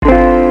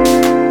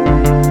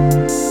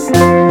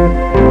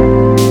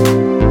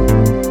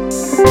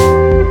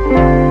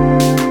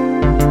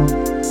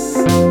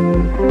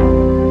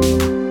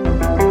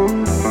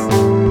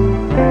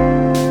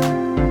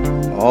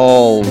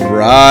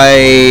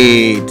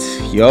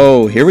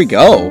Yo, here we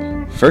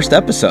go. First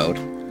episode.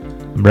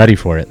 I'm ready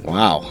for it.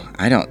 Wow,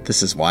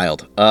 this is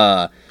wild.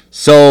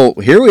 So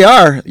here we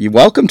are.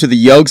 Welcome to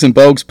the Yogs and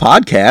Bogues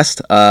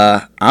podcast.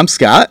 I'm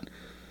Scott.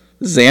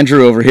 This is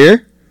Andrew over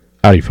here.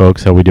 Howdy,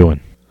 folks. How we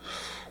doing?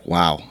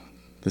 Wow,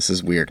 this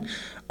is weird.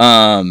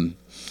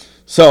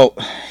 So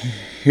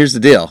here's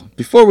the deal.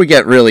 Before we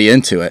get really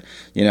into it,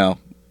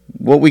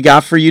 what we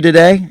got for you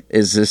today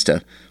is just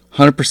a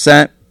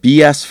 100%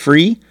 BS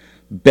free,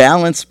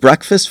 balanced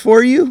breakfast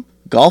for you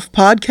golf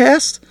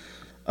podcast.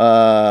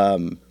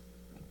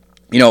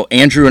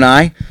 Andrew and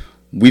I,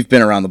 we've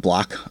been around the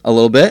block a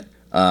little bit.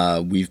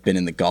 We've been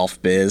in the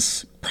golf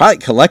biz probably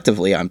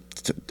collectively.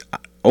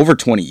 Over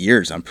 20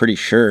 years, I'm pretty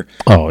sure.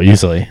 Oh,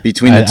 easily.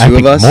 Between the two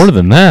of us. More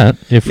than that,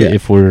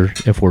 if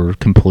we're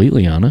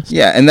completely honest.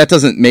 Yeah, and that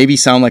doesn't maybe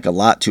sound like a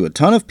lot to a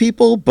ton of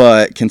people,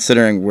 but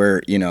considering we're,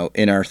 in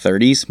our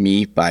 30s,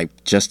 me by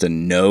just a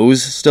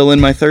nose still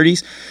in my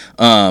 30s,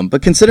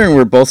 but considering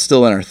we're both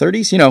still in our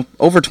 30s,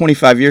 over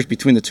 25 years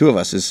between the two of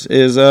us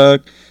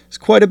is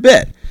quite a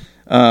bit.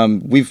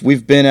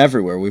 We've been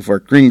everywhere. We've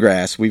worked green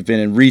grass. We've been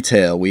in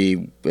retail.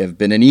 We have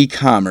been in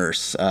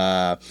e-commerce.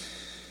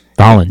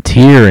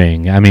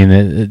 Volunteering. I mean,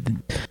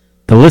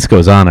 the list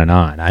goes on and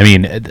on. I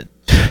mean,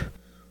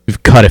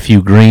 we've cut a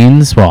few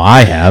greens. Well,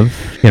 I have,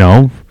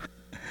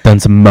 done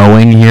some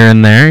mowing here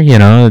and there,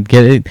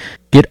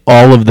 get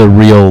all of the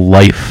real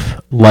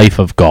life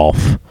of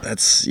golf. And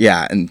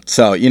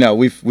so,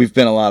 we've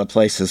been a lot of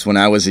places. When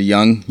I was a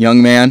young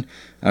man,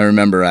 I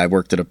remember I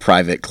worked at a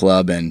private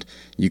club and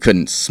you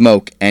couldn't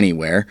smoke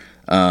anywhere.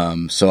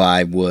 So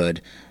I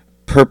would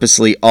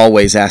purposely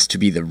always asked to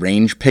be the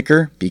range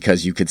picker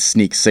because you could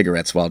sneak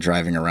cigarettes while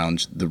driving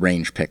around the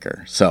range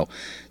picker. So,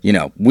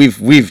 we've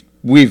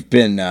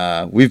been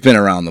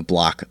around the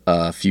block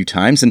a few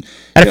times and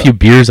had a few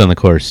beers on the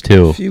course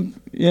too.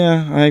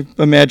 I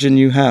imagine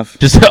you have.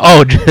 Just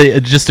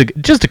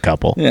a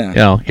couple.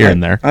 Yeah, here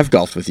and there. I've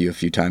golfed with you a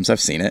few times.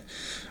 I've seen it.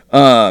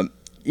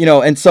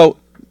 And so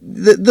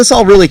this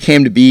all really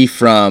came to be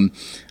from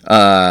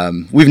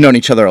we've known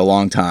each other a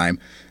long time,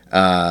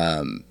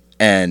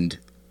 and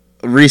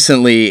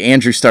recently,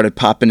 Andrew started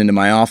popping into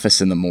my office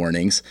in the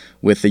mornings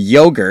with a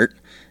yogurt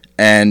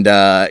and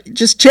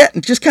just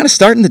chatting, just kind of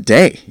starting the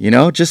day,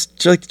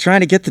 just like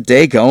trying to get the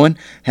day going,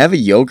 have a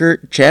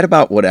yogurt, chat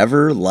about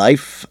whatever,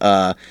 life,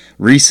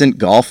 recent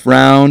golf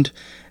round,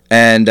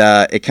 and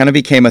it kind of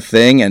became a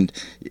thing. And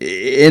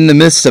in the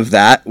midst of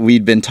that,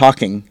 we'd been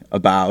talking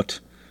about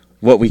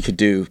what we could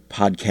do,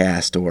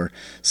 podcast or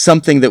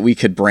something that we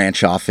could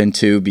branch off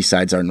into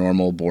besides our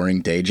normal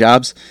boring day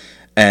jobs.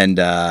 And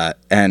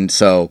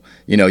so,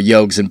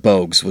 Yogs and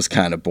Bogues was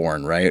kind of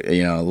born, right?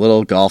 A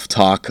little golf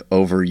talk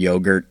over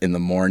yogurt in the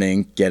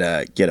morning, get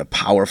a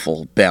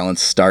powerful,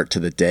 balanced start to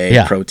the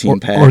day, protein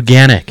pack.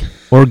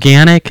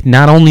 Organic,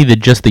 not only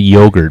just the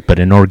yogurt, but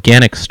an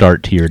organic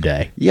start to your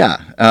day.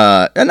 Yeah,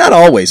 and not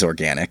always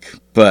organic,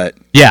 but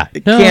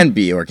it can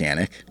be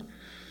organic.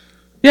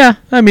 Yeah,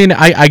 I mean,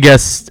 I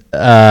guess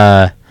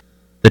the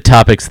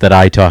topics that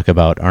I talk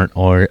about aren't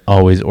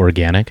always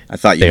organic. I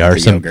thought they are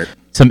yogurt.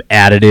 Some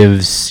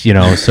additives,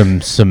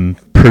 some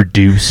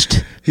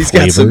produced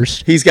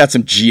flavors. He's got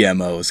some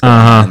GMOs going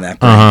on in that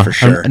brain for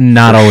sure.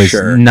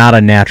 Not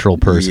a natural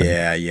person.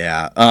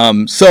 Yeah.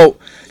 So,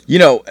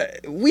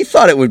 we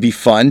thought it would be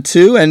fun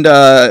too, and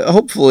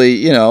hopefully,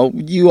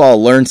 you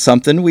all learned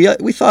something.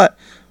 We thought,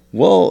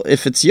 well,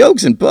 if it's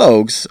Yogs and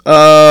Bogues,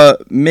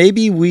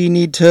 maybe we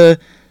need to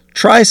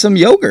try some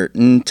yogurt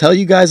and tell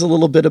you guys a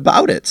little bit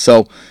about it.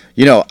 So,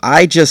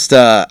 I just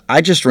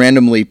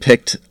randomly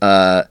picked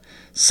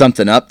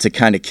something up to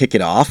kind of kick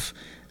it off,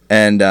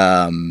 and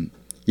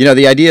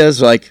the idea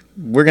is like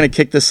we're gonna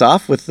kick this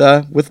off with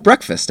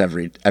breakfast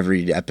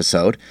every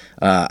episode.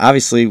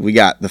 Obviously, we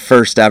got the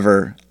first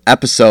ever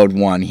episode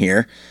 1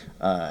 here.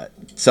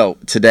 So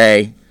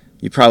today,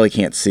 you probably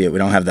can't see it. We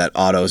don't have that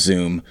auto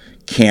zoom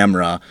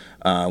camera.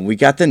 We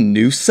got the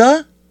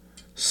Noosa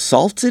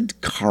salted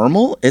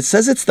caramel. It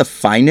says it's the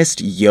finest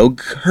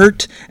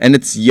yogurt, and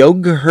it's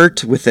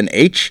yogurt with an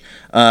H.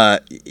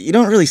 You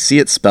don't really see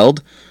it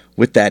spelled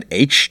with that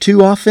H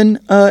too often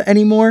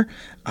anymore.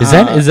 Is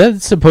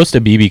that supposed to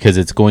be because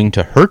it's going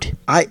to hurt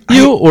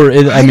you?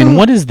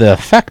 What is the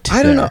effect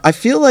I don't know. I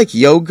feel like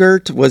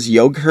yogurt was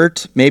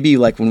yogurt maybe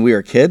like when we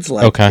were kids,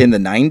 like in the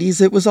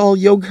 90s it was all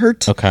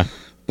yogurt. Okay.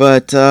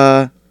 But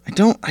I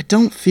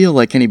don't feel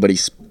like anybody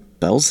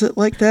spells it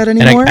like that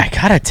anymore. And I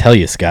gotta tell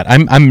you, Scott,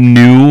 I'm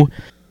new.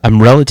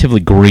 I'm relatively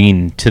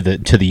green to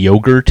the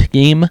yogurt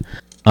game.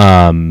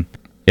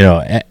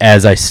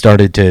 As I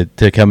started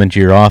to come into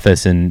your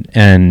office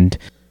and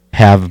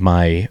have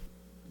my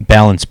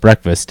balanced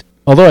breakfast,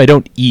 although I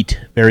don't eat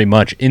very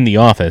much in the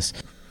office,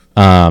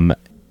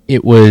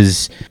 it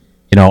was,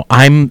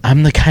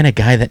 I'm the kind of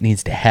guy that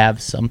needs to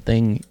have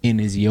something in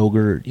his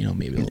yogurt,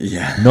 maybe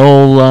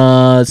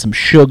granola, some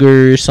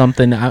sugar,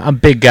 something. I'm a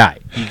big guy.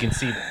 You can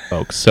see that,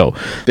 folks. So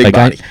big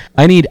body.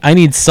 I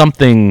need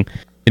something,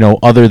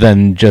 other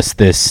than just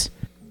this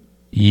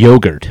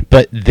yogurt.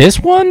 But this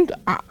one,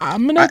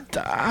 I'm not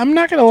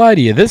gonna lie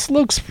to you. This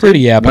looks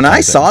pretty appetizing. When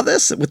I saw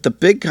this with the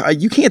big,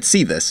 you can't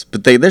see this,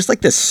 but there's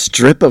like this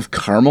strip of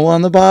caramel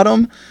on the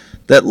bottom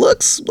that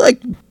looks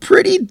like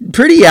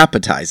pretty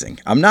appetizing.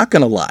 I'm not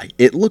gonna lie,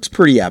 it looks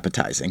pretty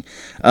appetizing.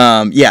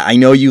 Yeah, I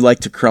know you like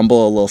to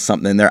crumble a little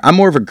something in there. I'm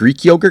more of a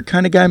Greek yogurt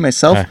kind of guy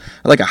myself.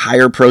 I like a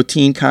higher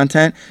protein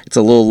content. It's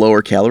a little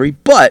lower calorie,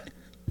 but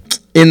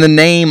in the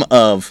name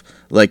of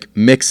like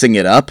mixing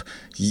it up,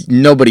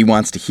 nobody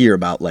wants to hear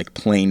about like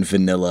plain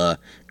vanilla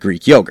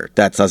Greek yogurt.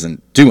 That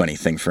doesn't do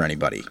anything for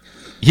anybody.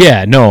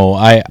 Yeah, no,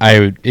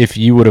 I if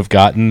you would have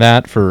gotten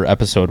that for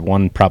episode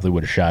 1, probably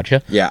would have shot you.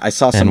 Yeah, I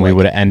saw some. And we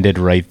would have ended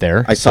right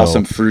there. I saw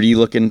some fruity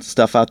looking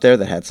stuff out there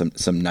that had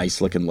some nice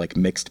looking like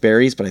mixed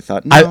berries, but I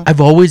thought no. I've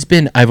always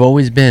been,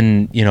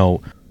 you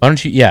know, why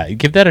don't you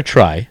give that a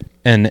try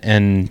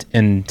and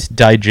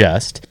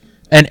digest.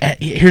 And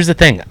here's the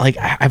thing, like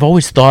I've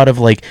always thought of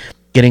like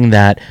getting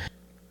that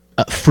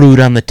fruit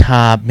on the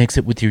top, mix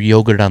it with your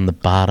yogurt on the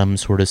bottom,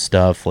 sort of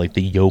stuff, like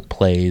the yolk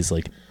plays,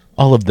 like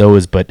all of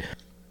those, but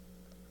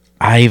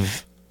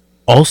I've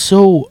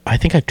also, I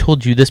think I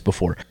told you this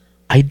before,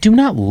 I do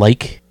not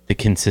like the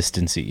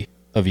consistency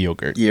of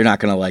yogurt. You're not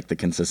going to like the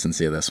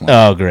consistency of this one.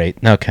 Oh, great.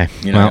 Okay.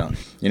 You know,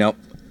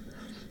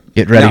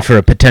 get ready for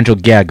a potential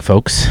gag,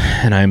 folks,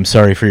 and I'm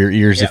sorry for your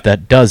ears if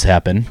that does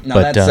happen. No,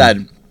 but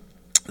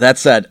that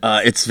said,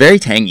 it's very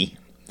tangy.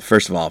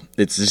 First of all,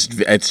 it's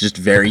just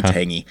very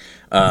tangy.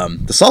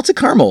 The salted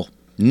caramel,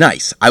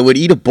 nice. I would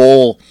eat a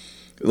bowl,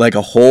 like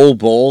a whole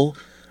bowl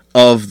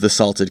of the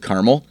salted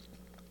caramel.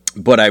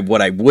 But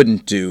what I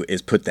wouldn't do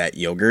is put that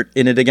yogurt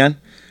in it again,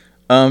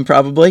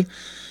 probably.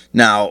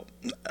 Now,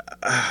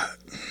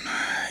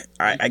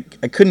 I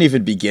couldn't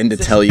even begin to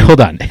tell you.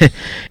 Hold on.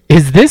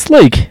 Is this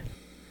like,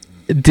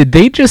 did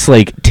they just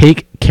like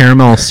take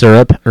caramel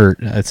syrup or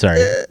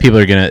sorry, people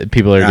are gonna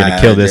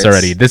kill this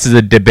already. This is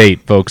a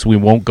debate, folks. We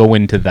won't go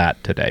into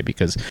that today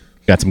because we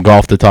got some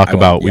golf to talk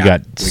about.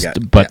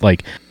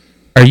 Like,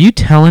 are you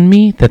telling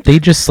me that they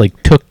just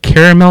like took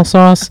caramel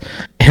sauce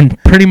and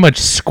pretty much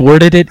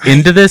squirted it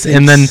into this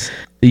and then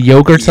the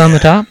yogurt's on the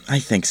top? I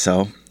think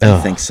so. I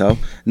think so.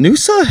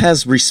 Noosa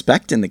has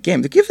respect in the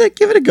game. Give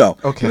it a go.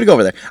 Okay. Give it a go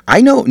over there.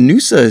 I know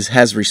Noosa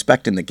has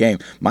respect in the game.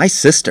 My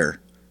sister,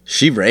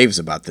 she raves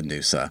about the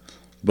Noosa,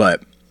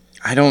 but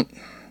I don't.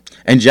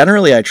 And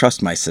generally, I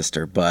trust my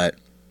sister, but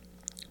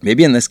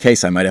maybe in this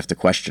case, I might have to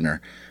question her.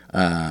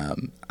 I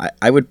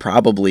would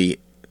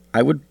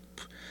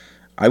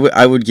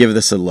give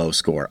this a low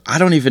score. I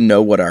don't even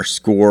know what our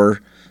score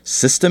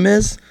system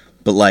is,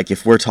 but like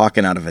if we're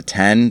talking out of a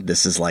 10,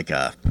 this is in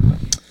the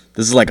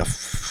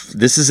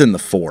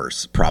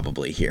 4s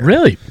probably here.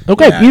 Really?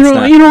 Okay. Yeah,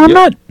 I'm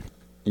not.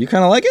 You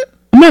kind of like it?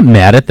 I'm not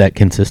mad at that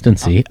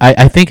consistency.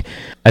 I think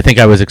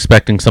I was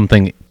expecting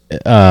something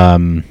a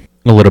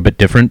little bit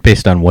different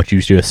based on what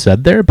you just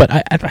said there, but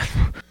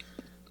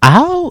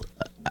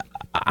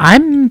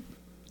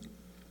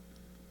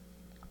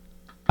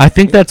I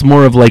think that's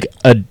more of like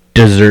a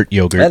dessert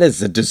yogurt. That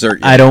is a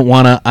dessert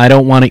yogurt. I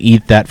don't wanna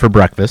eat that for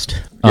breakfast.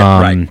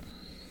 Yeah, right.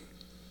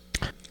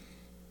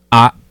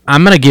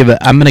 I'm gonna give it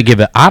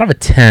out of a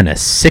 10 a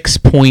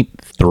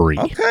 6.3.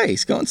 Okay,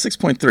 he's going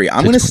 6.3.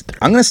 I'm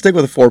gonna stick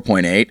with a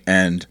 4.8,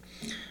 and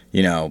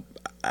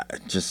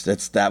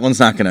that one's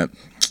not gonna.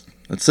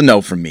 It's a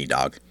no from me,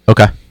 dog.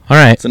 Okay, all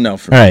right. It's a no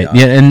from me. All right, dog.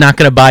 yeah, and not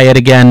gonna buy it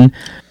again.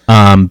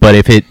 But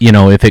if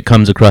it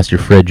comes across your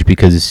fridge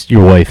because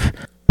your wife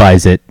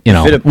buys it,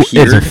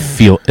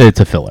 it's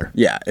a filler.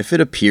 Yeah, if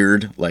it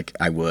appeared, like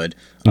I would.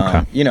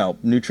 Okay.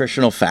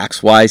 Nutritional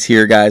facts wise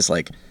here, guys,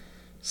 like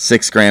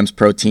 6 grams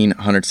protein,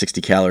 160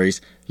 calories.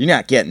 You're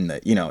not getting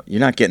you're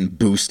not getting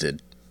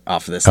boosted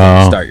off of this thing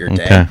to start your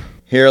day. Okay.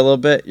 Here a little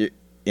bit,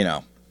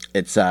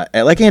 it's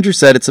like Andrew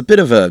said, it's a bit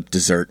of a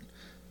dessert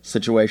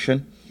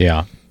situation.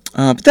 Yeah.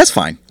 But that's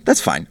fine.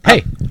 That's fine.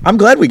 Hey, I'm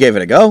glad we gave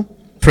it a go.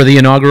 For the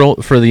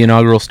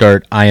inaugural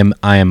start, I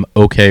am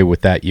okay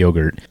with that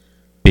yogurt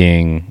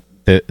being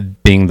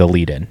the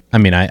lead-in. I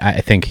mean,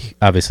 I think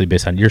obviously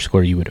based on your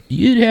score,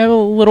 you'd have a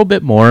little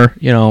bit more,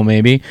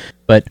 maybe.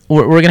 But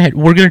we're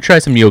gonna try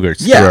some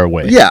yogurts through our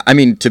way. Yeah, I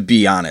mean, to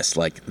be honest,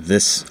 like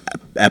this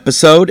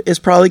episode is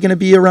probably going to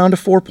be around a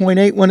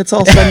 4.8 when it's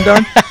all said and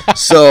done.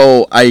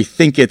 So I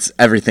think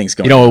everything's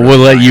going. We'll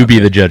let you be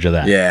the judge of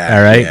that. Yeah.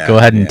 All right. Go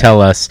ahead and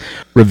tell us,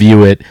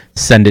 review it,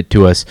 send it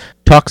to us,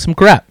 talk some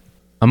crap.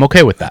 I'm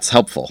okay with that. That's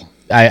helpful.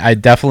 I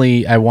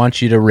definitely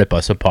want you to rip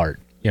us apart.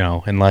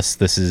 Unless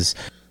this is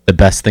the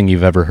best thing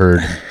you've ever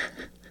heard.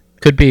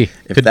 Could be.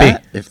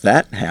 If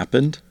that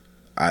happened,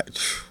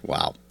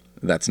 wow.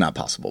 That's not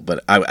possible,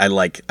 but I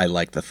like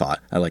the thought.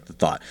 I like the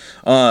thought.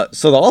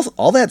 So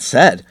all that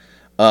said,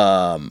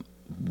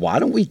 why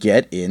don't we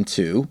get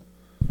into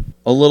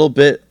a little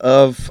bit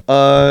of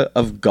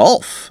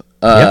golf?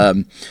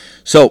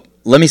 So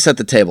let me set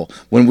the table.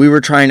 When we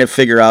were trying to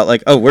figure out,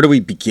 like, where do we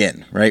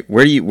begin? Right?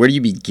 Where do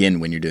you begin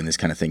when you're doing this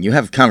kind of thing? You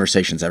have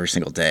conversations every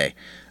single day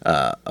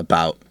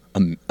about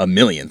a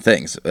million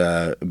things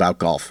about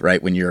golf,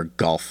 right? When you're a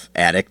golf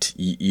addict,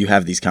 you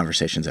have these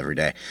conversations every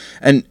day.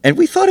 And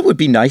we thought it would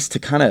be nice to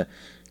kind of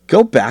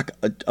go back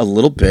a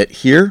little bit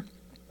here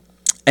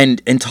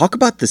and talk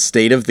about the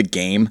state of the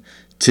game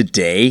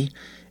today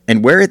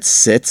and where it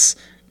sits,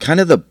 kind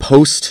of the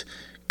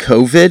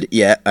post-COVID.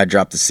 Yeah, I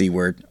dropped the C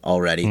word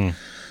already.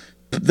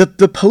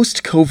 The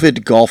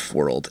post-COVID golf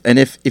world. And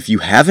if you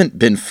haven't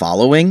been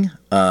following,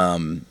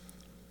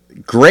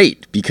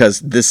 great,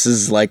 because this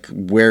is like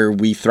where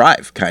we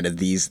thrive, kind of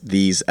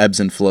these ebbs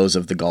and flows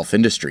of the golf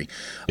industry.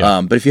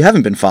 Yeah. But if you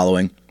haven't been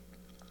following,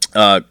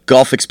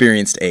 golf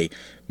experienced a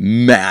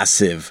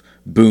massive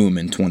boom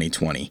in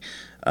 2020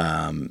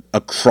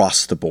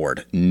 across the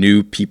board.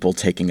 New people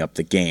taking up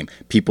the game,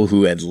 people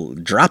who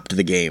had dropped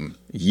the game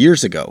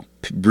years ago,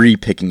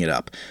 re-picking it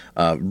up.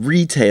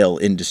 Retail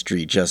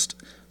industry just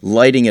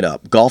lighting it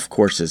up. Golf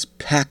courses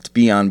packed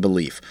beyond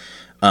belief.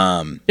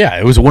 Yeah,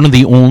 it was one of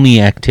the only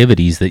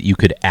activities that you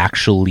could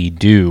actually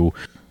do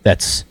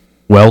that's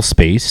well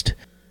spaced,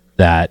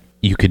 that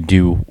you could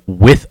do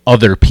with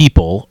other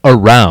people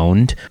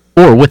around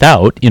or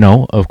without. You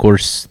know, of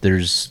course,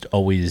 there's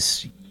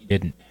always, you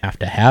didn't have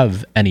to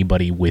have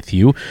anybody with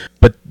you,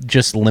 but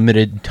just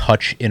limited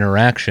touch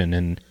interaction.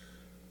 And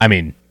I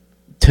mean,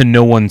 to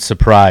no one's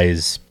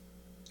surprise,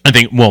 I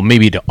think, well,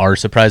 maybe to our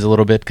surprise a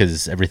little bit,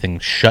 because everything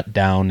shut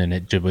down and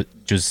it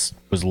just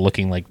was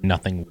looking like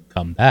nothing would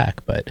come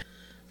back. But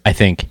I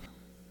think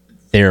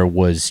there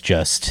was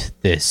just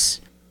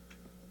this,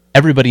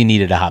 everybody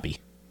needed a hobby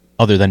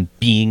other than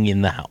being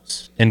in the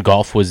house. And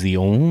golf was the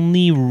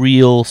only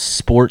real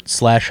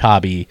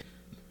sport/hobby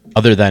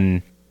other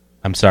than,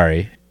 I'm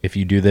sorry, if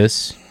you do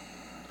this,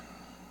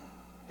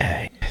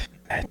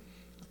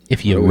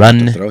 if you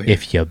run,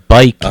 if you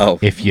bike,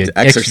 if you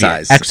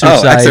exercise.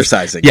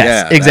 Exercising.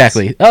 Yes, yeah,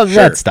 exactly. Oh, sure.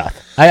 That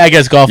stuff. I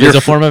guess golf is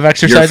a form of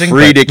exercising. You're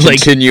free to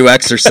continue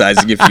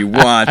exercising if you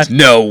want.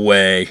 No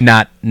way.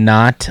 Not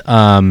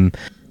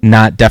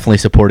definitely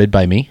supported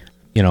by me.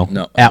 You know,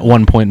 no. At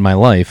one point in my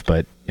life,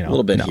 but you know, a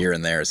little bit here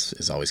and there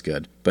is always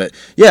good. But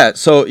yeah,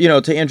 so you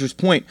know, to Andrew's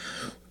point,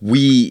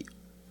 we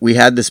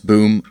had this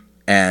boom,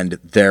 and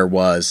there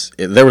was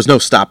no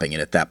stopping it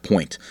at that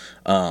point.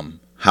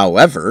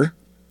 However,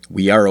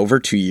 we are over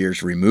 2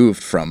 years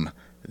removed from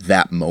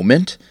that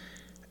moment,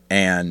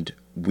 and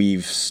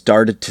we've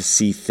started to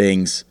see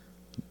things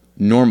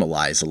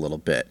normalize a little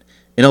bit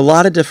in a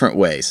lot of different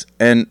ways.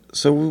 And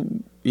so,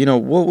 you know,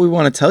 what we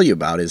want to tell you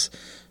about is,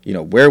 you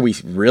know, where we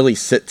really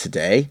sit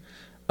today,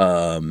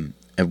 and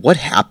what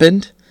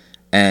happened,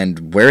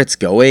 and where it's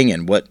going,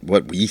 and what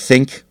we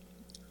think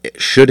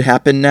should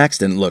happen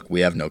next. And look, we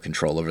have no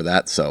control over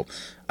that, so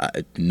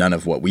none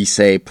of what we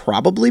say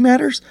probably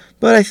matters,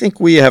 but I think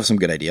we have some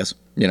good ideas,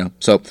 you know,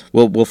 so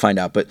we'll find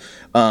out. But,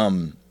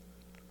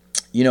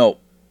 you know,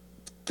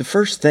 the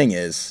first thing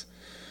is,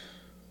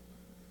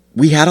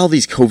 we had all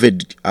these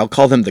I'll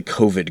call them the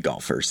COVID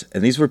golfers,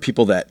 and these were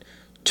people that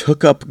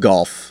took up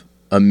golf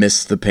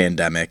amidst the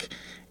pandemic,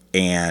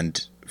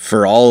 and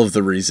for all of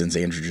the reasons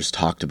Andrew just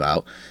talked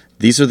about,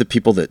 these are the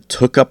people that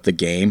took up the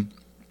game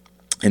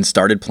and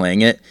started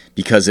playing it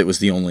because it was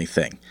the only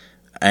thing.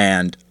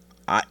 And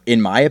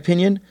in my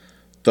opinion,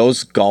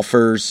 those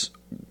golfers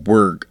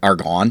are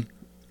gone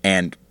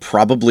and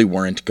probably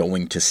weren't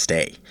going to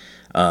stay.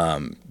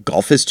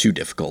 Golf is too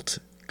difficult.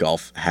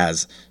 Golf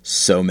has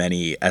so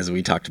many, as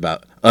we talked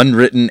about,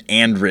 unwritten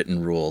and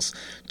written rules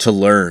to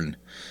learn.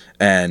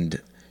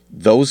 And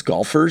those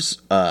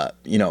golfers,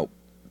 you know,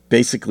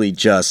 basically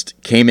just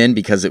came in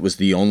because it was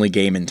the only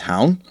game in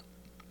town.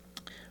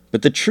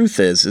 But the truth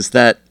is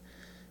that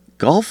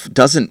golf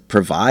doesn't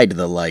provide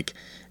the like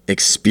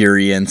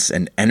experience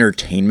and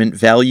entertainment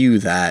value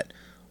that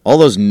all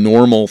those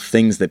normal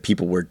things that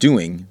people were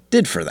doing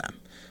did for them.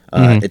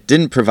 It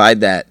didn't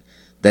provide that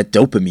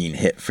dopamine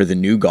hit for the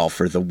new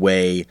golfer the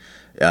way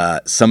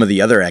some of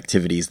the other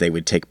activities they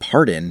would take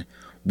part in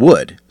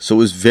would. So it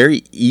was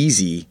very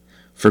easy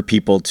for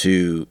people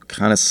to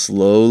kind of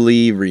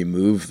slowly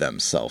remove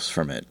themselves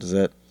from it. Does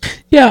that?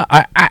 Yeah,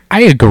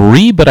 I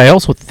agree, but I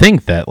also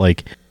think that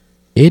like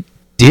it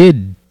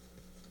did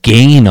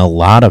gain a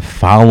lot of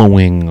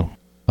following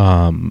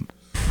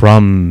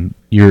from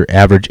your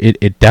average.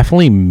 It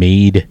definitely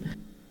made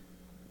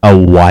a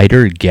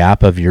wider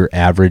gap of your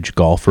average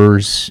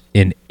golfers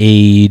in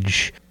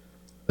age,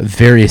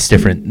 various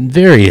different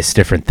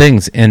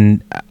things.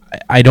 And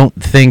I don't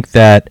think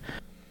that,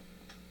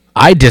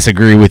 I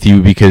disagree with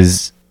you,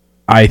 because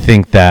I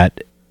think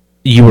that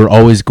you were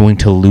always going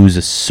to lose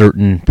a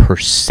certain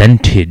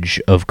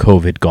percentage of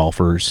COVID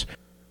golfers,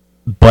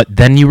 but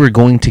then you were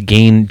going to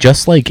gain,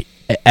 just like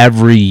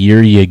every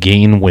year you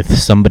gain with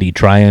somebody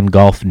trying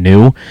golf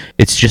new.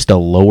 It's just a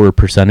lower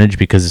percentage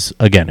because,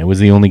 again, it was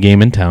the only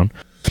game in town.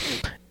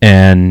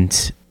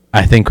 And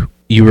I think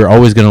you were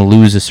always going to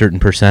lose a certain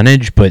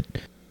percentage, but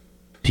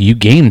you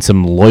gained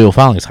some loyal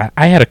followings.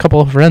 I had a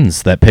couple of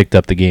friends that picked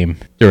up the game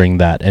during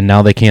that, and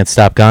now they can't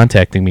stop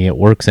contacting me at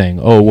work saying,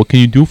 "Oh, what can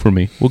you do for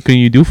me? What can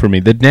you do for me?"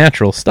 The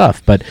natural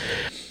stuff. But,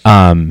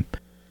 and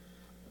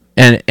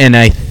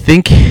I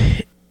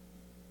think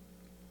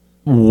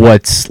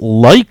what's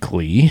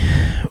likely,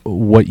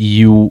 what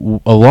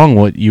you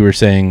were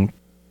saying,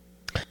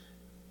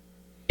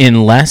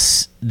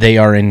 unless they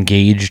are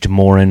engaged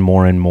more and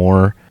more and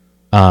more,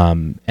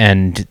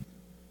 and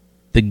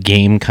the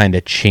game kind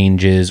of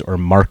changes or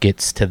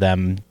markets to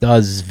them,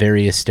 does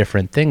various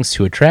different things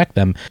to attract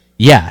them,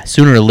 yeah,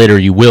 sooner or later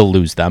you will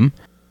lose them.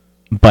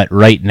 But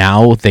right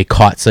now, they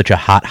caught such a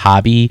hot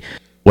hobby,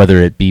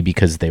 whether it be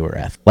because they were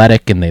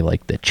athletic and they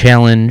liked the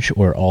challenge,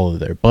 or all of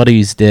their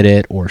buddies did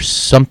it, or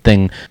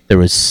something, there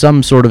was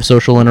some sort of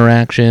social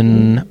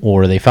interaction,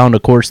 or they found a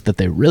course that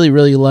they really,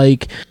 really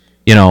like,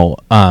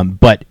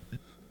 but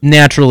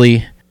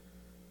naturally,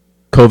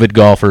 COVID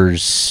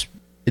golfers,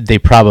 they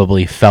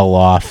probably fell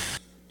off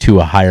to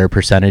a higher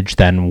percentage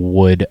than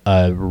would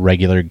a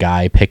regular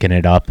guy picking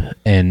it up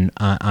on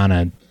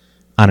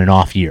an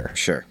off year.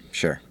 Sure.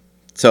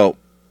 So,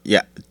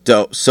 yeah.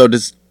 Do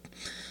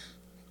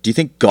you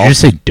think golf? Did you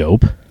say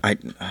dope?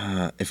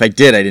 If I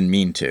did, I didn't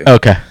mean to.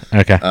 Okay.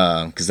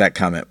 Because that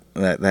comment,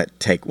 that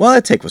take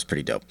was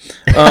pretty dope.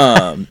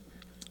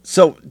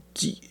 So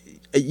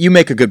you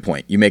make a good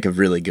point. You make a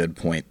really good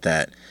point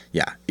that,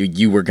 yeah,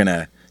 you were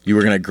gonna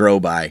grow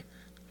by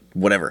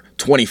whatever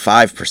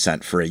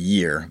 25% for a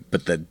year,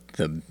 but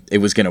it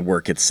was gonna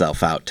work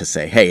itself out to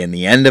say, hey, in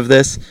the end of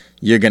this,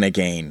 you're gonna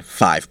gain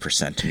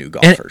 5% new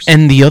golfers.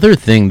 And the other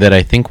thing that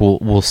I think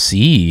we'll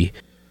see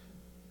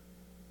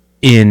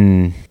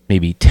in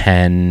maybe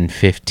 10,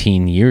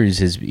 15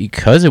 years is,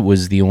 because it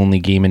was the only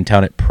game in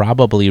town, it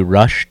probably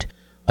rushed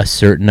a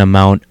certain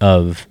amount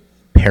of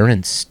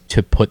parents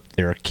to put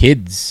their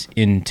kids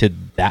into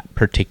that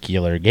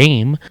particular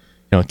game.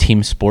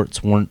 Team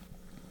sports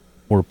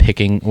were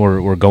picking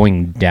or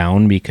going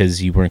down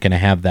because you weren't going to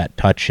have that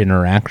touch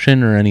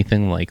interaction or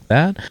anything like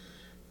that.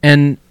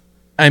 And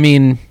I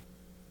mean,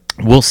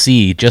 we'll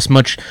see. Just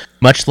much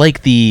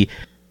like all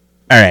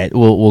right,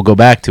 we'll go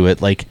back to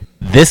it. Like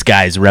this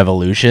guy's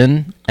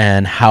revolution,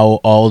 and how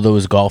all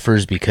those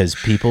golfers, because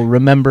people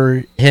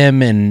remember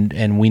him, and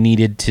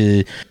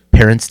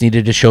parents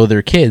needed to show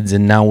their kids,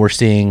 and now we're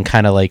seeing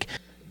kind of like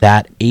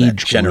that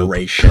age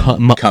generation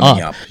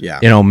coming up.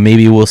 Yeah.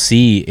 Maybe we'll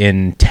see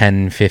in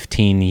 10,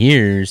 15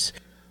 years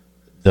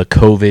the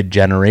COVID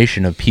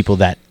generation of people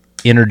that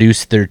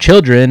introduced their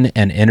children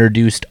and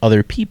introduced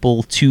other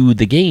people to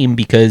the game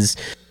because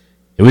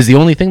it was the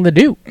only thing to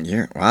do.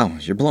 You're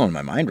blowing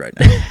my mind right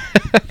now.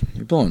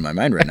 You're blowing my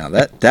mind right now.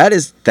 That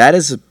is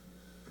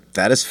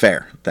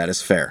fair. That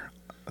is fair.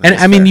 And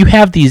I mean, you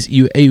have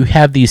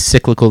these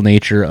cyclical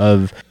nature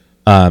of,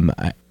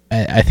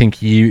 I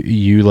think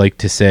you like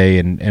to say,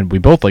 and we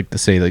both like to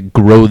say, like,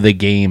 grow the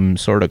game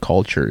sort of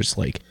cultures.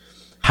 Like,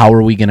 how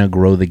are we going to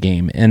grow the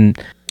game?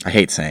 And I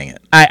hate saying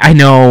it. I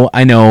know.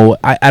 I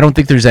don't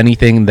think there's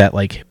anything that,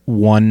 like,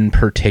 one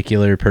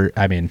particular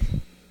I mean,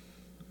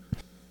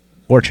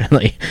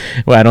 fortunately,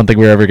 well, I don't think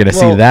we're ever going to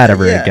see that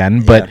ever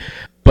again.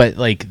 But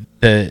like,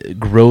 the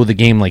grow the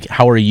game, like,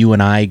 how are you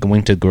and I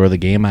going to grow the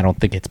game? I don't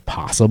think it's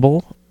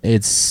possible.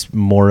 It's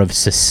more of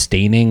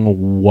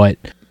sustaining what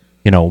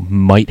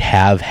might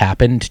have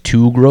happened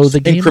to grow the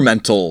game.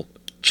 Incremental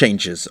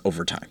changes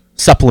over time.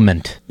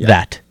 Supplement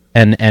that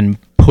and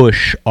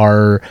push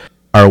our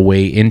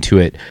way into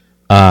it.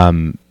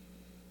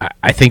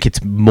 I think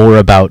it's more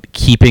about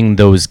keeping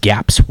those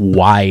gaps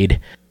wide,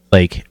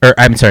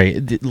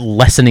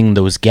 lessening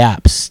those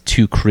gaps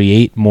to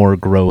create more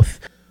growth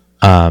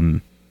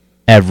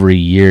every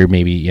year.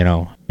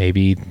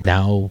 Maybe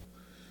now.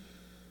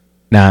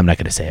 No, I'm not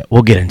going to say it.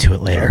 We'll get into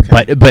it later.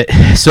 Okay. But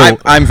so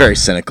I'm very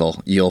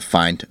cynical. You'll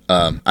find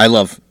I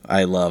love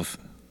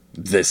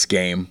this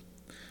game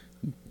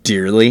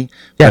dearly.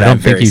 Yeah, I don't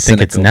think you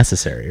think it's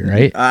necessary,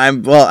 right?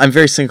 I'm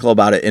very cynical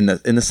about it in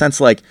the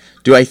sense, like,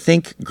 do I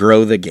think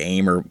grow the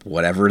game or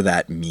whatever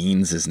that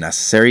means is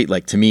necessary?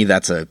 Like, to me,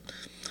 that's a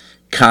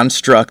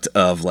construct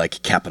of,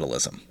 like,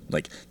 capitalism.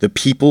 Like, the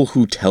people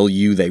who tell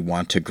you they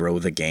want to grow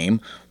the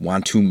game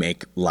want to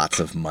make lots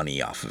of money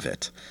off of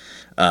it.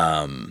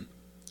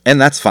 And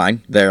that's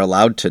fine. They're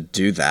allowed to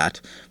do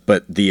that.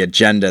 But the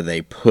agenda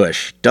they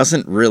push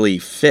doesn't really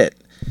fit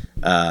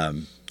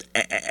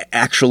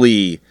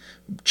actually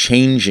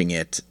changing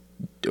it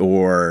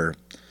or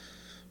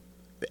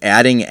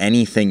adding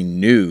anything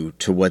new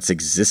to what's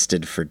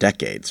existed for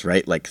decades,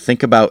 right? Like,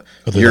 think about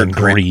your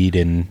greed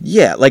and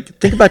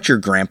think about your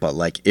grandpa.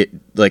 Like,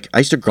 I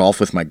used to golf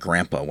with my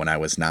grandpa when I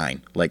was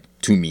 9. Like,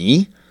 to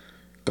me,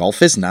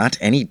 golf is not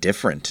any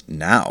different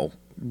now,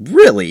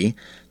 really,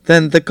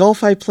 than the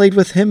golf I played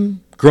with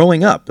him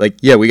growing up. Like,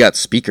 yeah, we got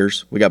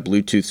speakers. We got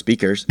Bluetooth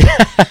speakers.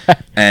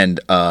 And,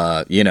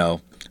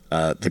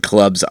 the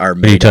clubs are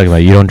made. What are you talking about?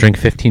 You don't drink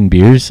 15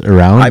 beers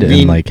around? I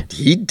mean,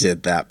 he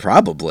did that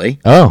probably.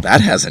 Oh. That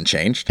hasn't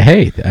changed.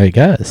 Hey, I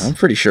guess. I'm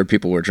pretty sure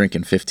people were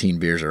drinking 15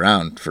 beers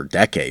around for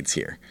decades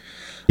here.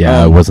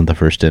 Yeah, I wasn't the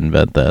first to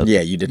invent that.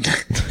 Yeah, you didn't.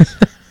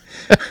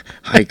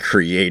 I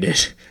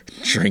created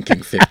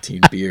drinking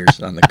 15 beers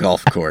on the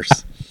golf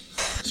course.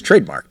 It's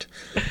trademarked.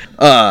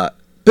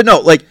 But no,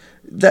 like,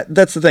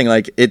 that's the thing.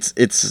 Like, it's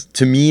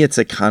to me, it's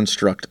a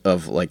construct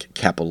of, like,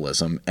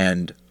 capitalism,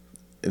 and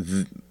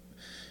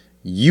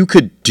you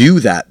could do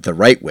that the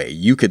right way.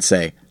 You could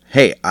say,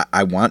 hey,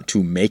 I want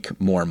to make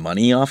more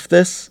money off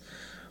this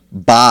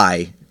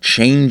by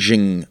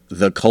changing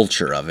the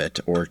culture of it,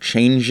 or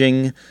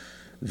changing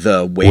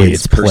the way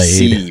it's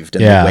perceived,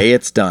 and the way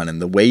it's done,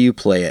 and the way you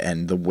play it,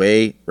 and the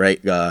way,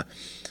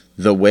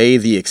 the way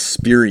the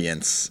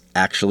experience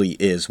actually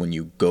is when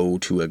you go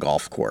to a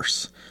golf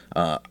course.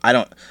 I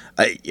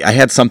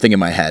had something in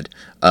my head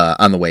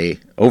on the way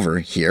over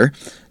here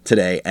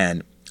today,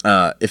 and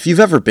if you've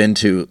ever been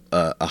to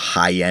a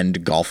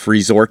high-end golf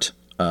resort,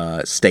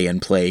 stay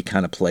and play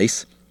kind of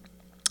place,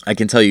 I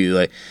can tell you,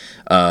 like,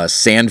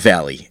 Sand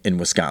Valley in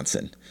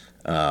Wisconsin.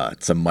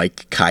 It's a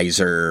Mike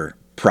Kaiser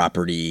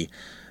property.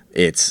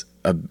 It's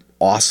an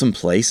awesome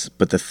place,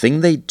 but the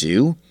thing they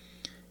do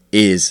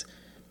is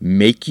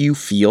make you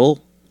feel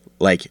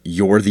like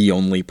you're the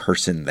only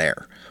person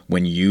there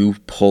when you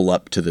pull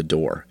up to the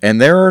door.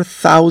 And there are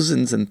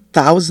thousands and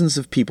thousands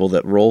of people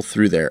that roll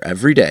through there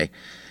every day,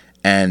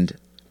 and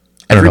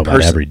I don't know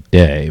about every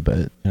day,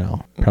 but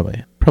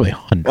probably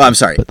hundreds. Well, I'm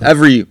sorry,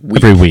 every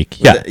week. Every week,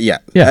 yeah.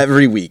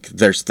 Every week,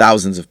 there's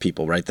thousands of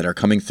people, right, that are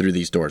coming through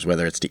these doors,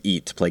 whether it's to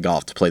eat, to play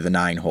golf, to play the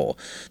 9-hole,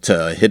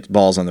 to hit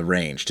balls on the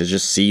range, to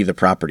just see the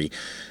property.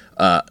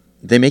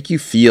 They make you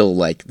feel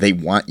like they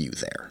want you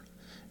there,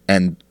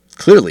 and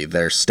clearly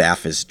their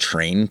staff is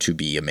trained to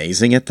be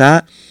amazing at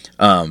that.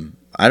 I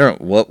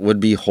don't know what would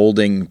be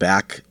holding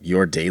back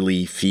your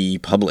daily fee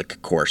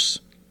public course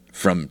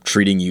from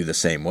treating you the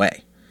same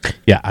way.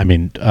 Yeah, I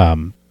mean,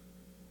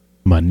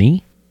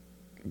 money.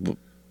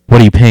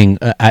 What are you paying?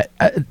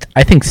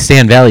 I think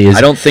Sand Valley is.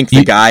 I don't think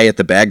the guy at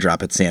the bag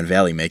drop at Sand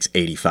Valley makes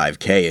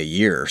 $85K a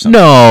year or something.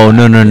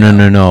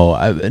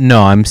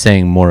 No. I'm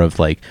saying more of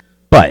like,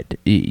 but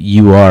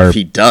you are. If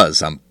he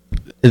does,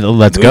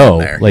 let's go.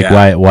 There.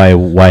 Like,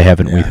 why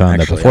haven't we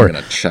found that before? I'm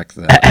gonna check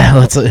that.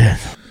 Let's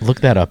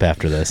look that up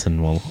after this,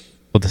 and we'll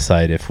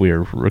decide if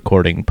we're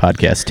recording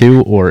podcast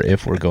 2 or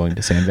if we're going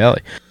to Sand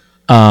Valley.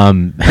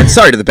 And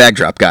sorry to the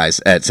backdrop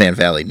guys at Sand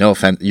Valley. No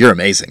offense, you're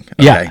amazing.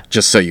 Okay? Yeah,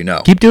 just so you know,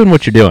 keep doing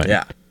what you're doing.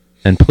 Yeah,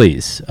 and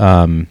please,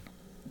 you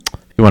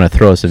want to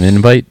throw us an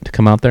invite to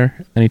come out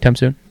there anytime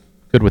soon?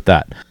 Good with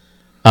that.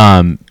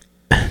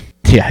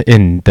 Yeah,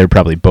 and they're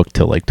probably booked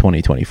till like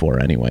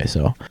 2024 anyway.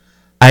 So,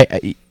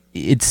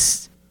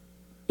 it's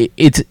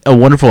a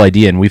wonderful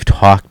idea, and we've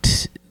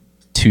talked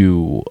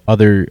to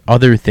other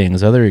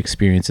things, other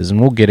experiences, and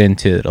we'll get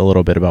into it a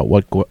little bit about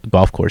what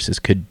golf courses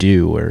could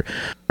do,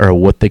 or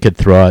what they could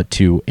throw out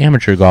to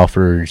amateur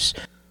golfers,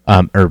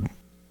 or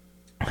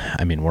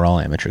I mean, we're all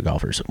amateur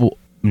golfers,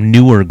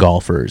 newer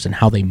golfers, and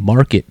how they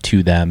market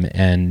to them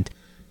and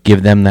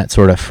give them that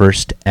sort of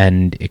first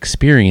end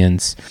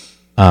experience,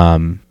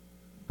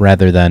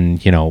 rather than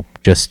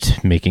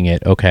just making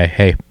it okay.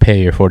 Hey,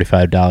 pay your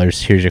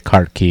 $45. Here's your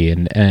cart key,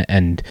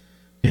 and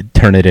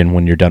turn it in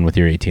when you're done with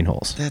your 18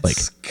 holes.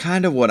 That's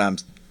kind of what I'm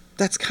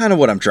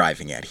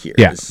driving at here.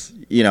 Yeah. Is,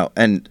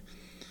 and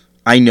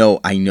I know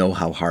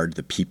how hard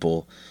the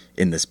people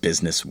in this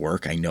business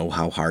work. I know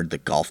how hard the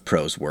golf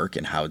pros work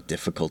and how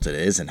difficult it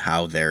is, and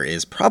how there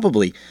is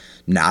probably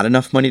not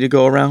enough money to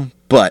go around.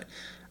 But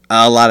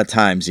a lot of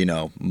times,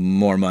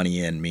 more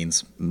money in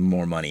means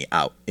more money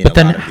out. But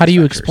then how do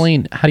you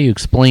explain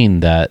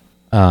that?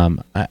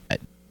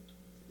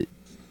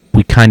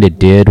 We kind of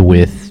did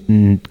with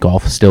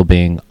golf still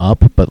being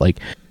up, but like,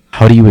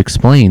 how do you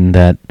explain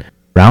that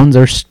rounds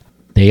are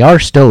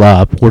still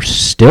up? We're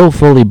still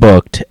fully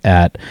booked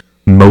at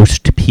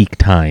most peak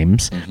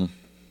times. Mm-hmm.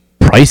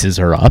 Prices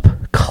are up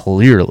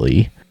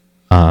clearly,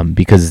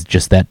 because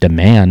just that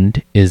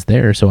demand is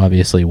there. So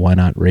obviously, why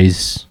not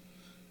raise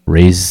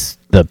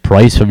the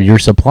price of your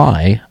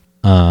supply?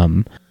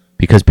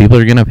 Because people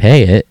are going to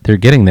pay it. They're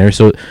getting there.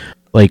 So,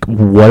 like,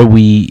 what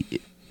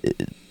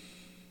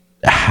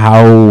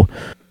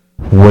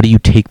do you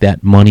take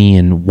that money,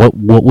 and what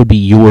would be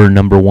your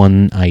number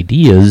one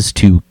ideas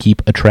to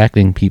keep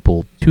attracting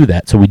people to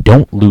that, so we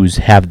don't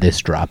have this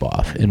drop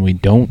off, and we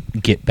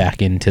don't get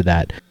back into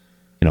that,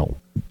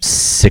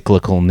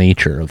 cyclical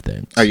nature of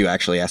things? Are you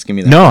actually asking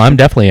me that? No, question? I'm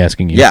definitely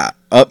asking you. Yeah.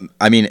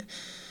 I mean,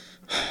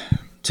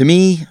 to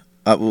me,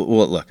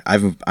 well, look,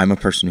 I'm a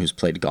person who's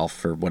played golf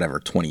for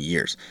 20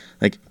 years.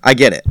 Like, I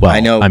get it. Well, I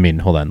know. I mean,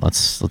 hold on.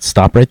 Let's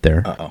stop right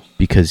there. Uh-oh.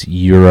 Because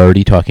you're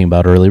already talking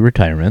about early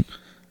retirement,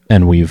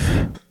 and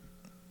I'm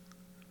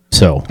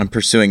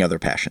pursuing other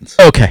passions.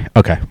 Okay.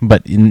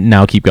 But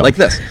now keep going. Like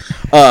this.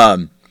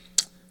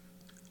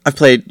 I've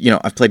played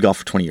golf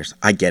for 20 years.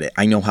 I get it.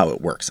 I know how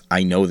it works.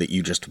 I know that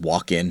you just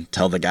walk in,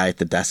 tell the guy at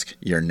the desk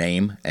your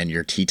name and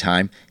your tee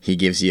time. He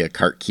gives you a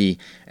cart key,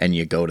 and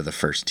you go to the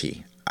first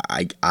tee.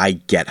 I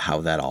get how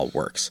that all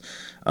works.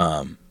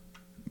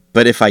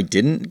 But if I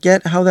didn't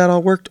get how that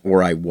all worked,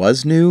 or I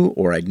was new,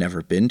 or I'd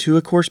never been to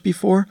a course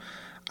before,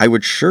 I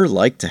would sure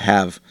like to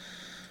have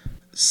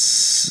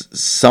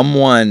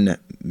someone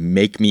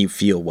make me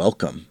feel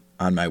welcome.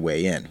 on my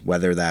way in,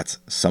 whether that's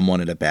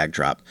someone at a bag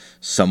drop,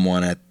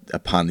 someone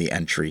upon the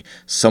entry,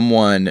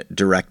 someone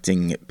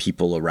directing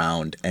people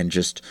around, and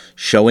just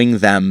showing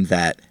them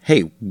that,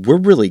 hey, we're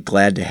really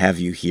glad to have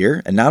you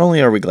here. And not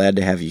only are we glad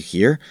to have you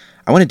here,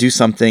 I want to do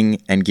something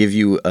and give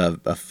you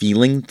a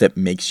feeling that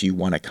makes you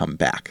want to come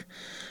back.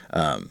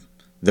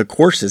 The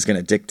course is going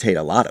to dictate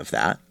a lot of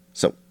that.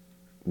 So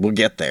we'll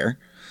get there.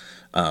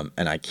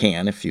 And I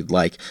can if you'd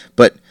like,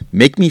 but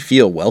make me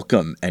feel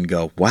welcome and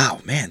go, wow,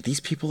 man, these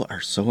people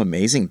are so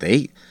amazing.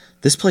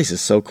 This place is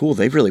so cool.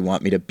 They really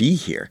want me to be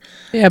here.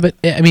 Yeah, but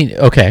I mean,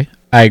 okay,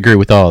 I agree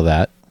with all of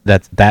that.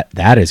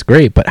 That is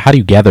great, but how do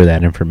you gather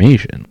that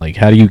information? Like,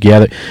 how do you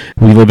gather?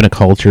 We live in a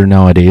culture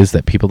nowadays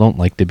that people don't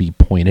like to be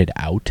pointed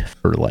out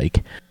for,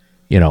 like,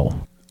 you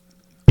know.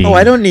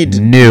 I don't need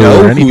to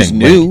know who's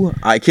new.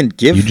 I can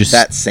give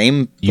that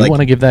same. You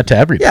want to give that to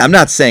everybody. Yeah, I'm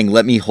not saying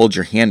let me hold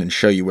your hand and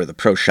show you where the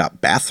pro shop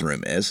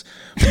bathroom is,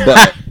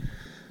 but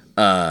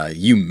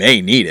you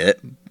may need it,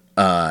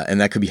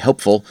 and that could be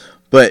helpful.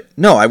 But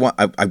no, I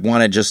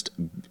want to just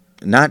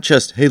not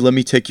just, hey, let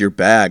me take your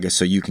bag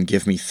so you can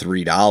give me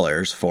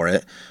 $3 for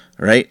it,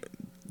 right?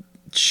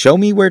 Show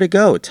me where to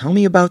go. Tell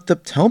me about the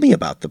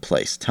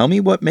place. Tell me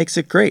what makes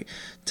it great.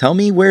 Tell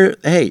me where,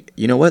 hey,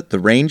 you know what? The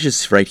range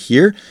is right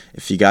here.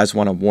 If you guys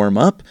want to warm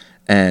up,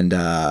 and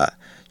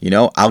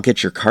I'll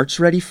get your carts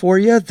ready for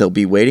you. They'll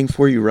be waiting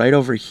for you right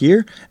over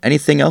here.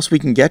 Anything else we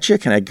can get you?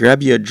 Can I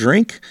grab you a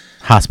drink?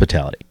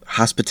 Hospitality.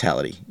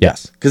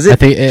 Yes. Because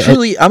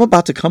truly, I'm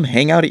about to come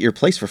hang out at your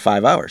place for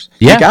 5 hours.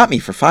 Yeah. You got me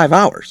for 5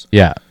 hours.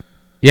 Yeah.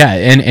 Yeah,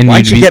 and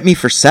why'd you get me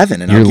for 7,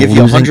 and I'll give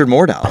you $100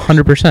 more.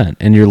 100%,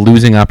 and you're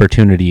losing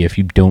opportunity if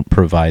you don't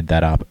provide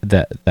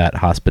that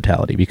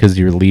hospitality, because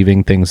you're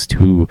leaving things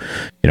to,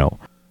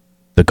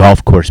 the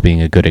golf course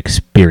being a good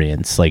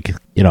experience, like,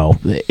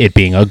 it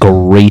being a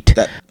great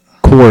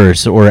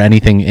course or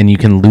anything, and you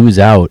can lose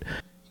out.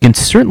 You can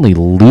certainly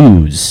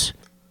lose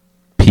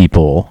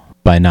people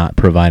by not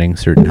providing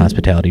certain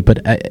hospitality,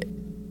 but I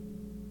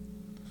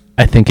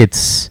think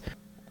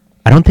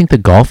I don't think the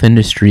golf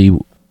industry.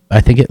 I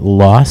think it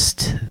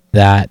lost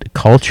that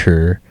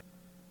culture,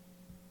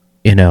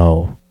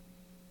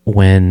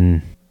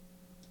 when,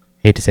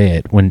 hate to say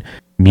it, when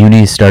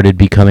munis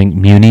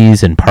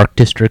and park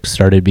districts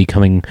started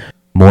becoming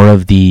more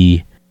of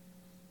the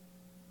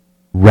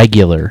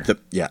regular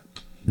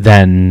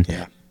than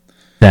where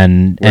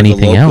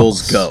anything the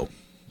locals else. Go.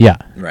 Yeah,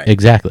 right.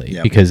 Exactly.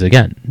 Yep. Because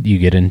again, you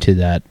get into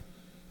that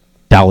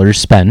dollars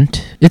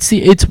spent. It's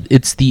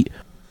the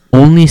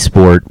only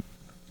sport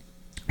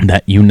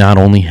that you not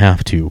only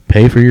have to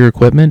pay for your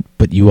equipment,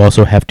 but you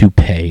also have to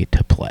pay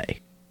to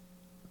play.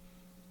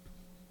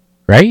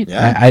 Right?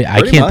 Yeah,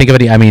 I can't think of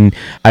any. I mean,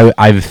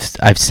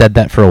 I've said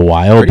that for a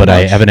while, but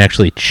I haven't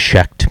actually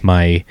checked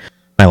my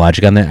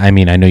logic on that. I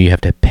mean, I know you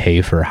have to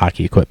pay for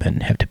hockey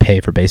equipment, you have to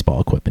pay for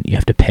baseball equipment, you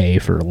have to pay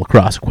for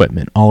lacrosse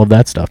equipment, all of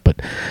that stuff, but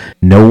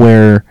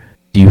nowhere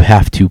do you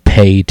have to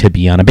pay to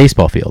be on a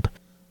baseball field.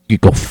 You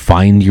go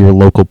find your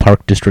local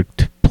park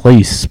district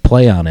place,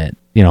 play on it.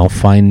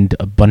 Find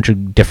a bunch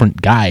of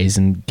different guys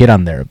and get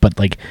on there. But,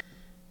 like,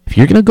 if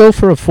you're going to go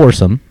for a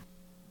foursome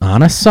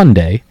on a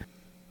Sunday,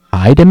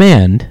 high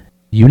demand,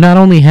 you not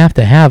only have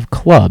to have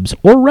clubs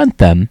or rent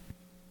them,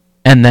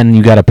 and then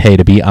you got to pay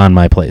to be on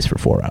my place for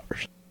 4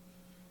 hours.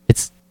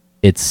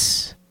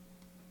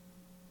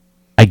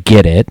 I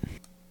get it,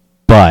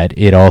 but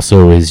it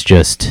also is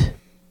just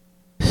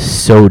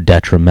so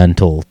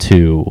detrimental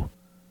to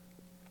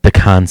the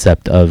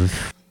concept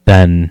of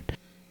then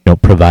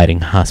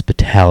providing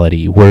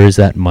hospitality. Where is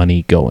that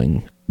money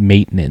going?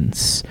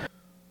 Maintenance.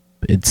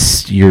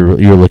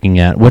 You're looking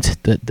at what's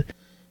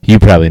you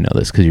probably know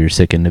this because you're a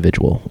sick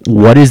individual.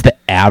 What is the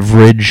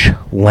average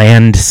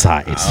land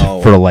size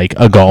for, like,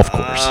 a golf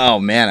course? Oh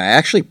man, I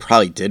actually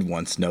probably did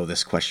once know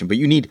this question, but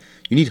you need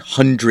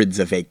hundreds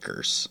of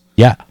acres.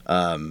 Yeah.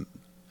 I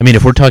mean,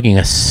 if we're talking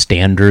a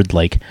standard,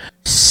 like,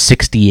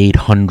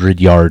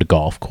 6,800-yard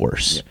golf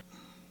course. Yeah.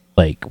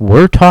 Like,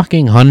 we're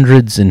talking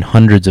hundreds and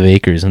hundreds of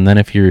acres, and then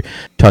if you're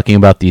talking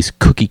about these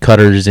cookie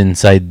cutters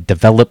inside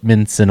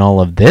developments and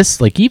all of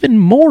this, like, even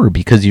more,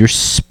 because you're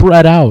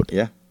spread out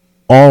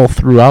all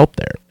throughout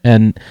there.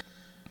 And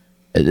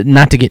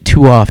not to get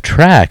too off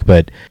track,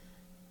 but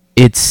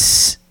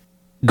it's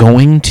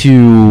definitely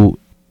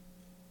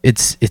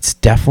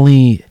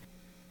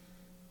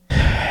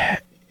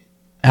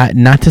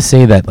not to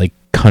say that, like,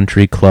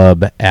 country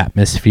club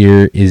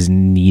atmosphere is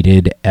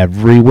needed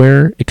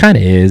everywhere. It kind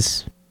of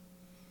is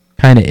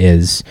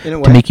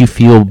to make you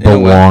feel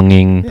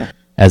belonging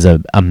as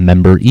a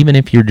member, even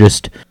if you're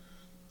just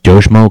Joe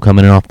Schmo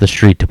coming in off the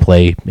street to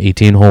play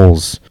 18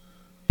 holes,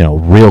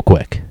 real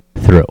quick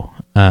through.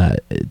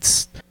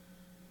 It's,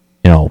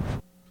 I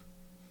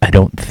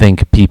don't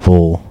think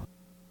people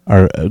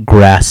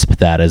grasp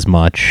that as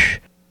much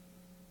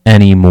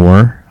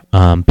anymore.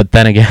 But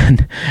then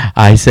again,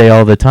 I say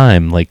all the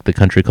time, like, the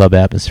country club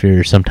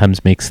atmosphere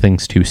sometimes makes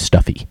things too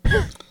stuffy.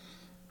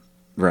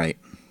 Right.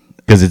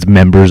 Because it's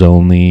members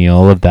only,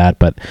 all of that.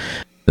 But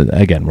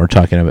again, we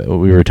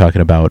were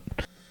talking about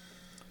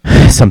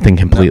something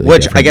completely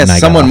Which different. I guess and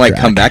someone got off might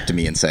track. come back to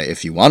me and say,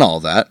 if you want all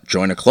that,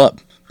 join a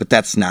club. But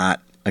that's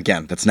not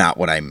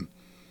what I'm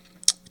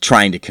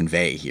trying to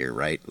convey here,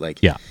 right? Like,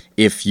 Yeah.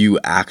 if you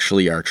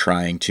actually are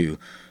trying to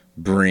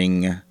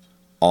bring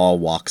all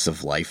walks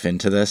of life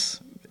into this,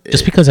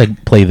 Just because I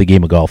play the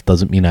game of golf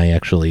doesn't mean I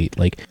actually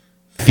like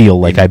feel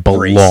like I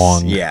embrace-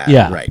 belong.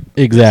 yeah, right.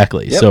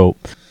 Exactly. Yep. So,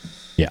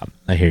 yeah,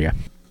 I hear you.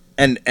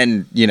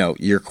 And you know,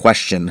 your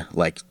question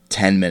like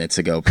 10 minutes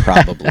ago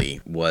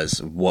probably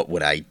was, what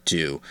would I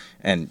do?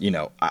 And you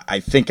know, I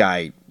think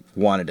I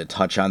wanted to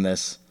touch on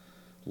this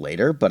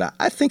later, but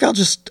I think I'm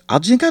just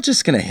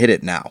gonna hit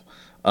it now.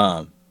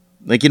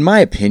 Like, in my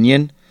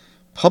opinion,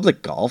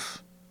 public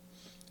golf,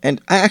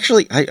 and I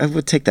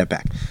would take that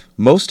back.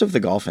 Most of the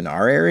golf in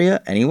our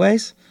area,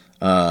 anyways,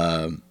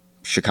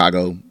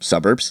 Chicago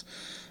suburbs,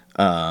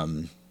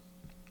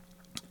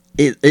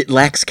 it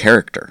lacks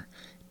character.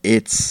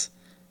 It's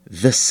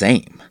the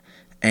same,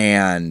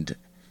 and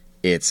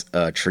it's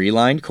a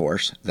tree-lined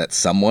course that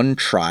someone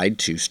tried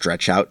to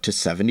stretch out to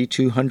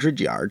 7,200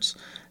 yards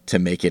to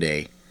make it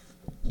a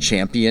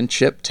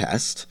championship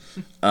test.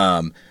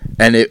 And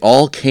it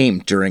all came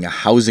during a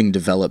housing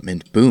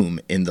development boom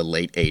in the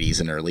late 80s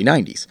and early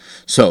 90s.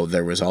 So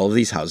there was all of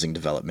these housing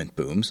development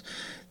booms.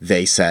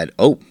 They said,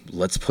 oh,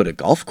 let's put a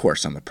golf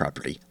course on the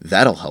property.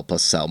 That'll help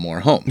us sell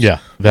more homes. Yeah,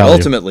 What value.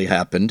 ultimately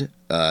happened,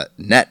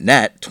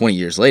 net 20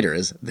 years later,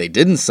 is they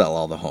didn't sell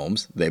all the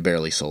homes. They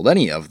barely sold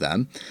any of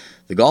them.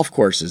 The golf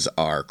courses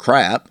are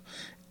crap,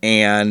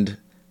 and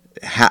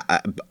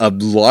a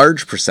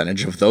large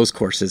percentage of those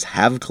courses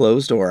have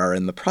closed or are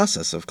in the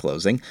process of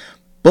closing.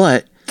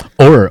 But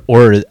Or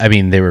I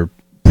mean, they were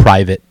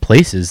private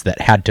places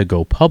that had to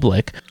go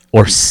public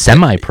or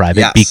semi-private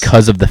Yes.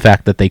 because of the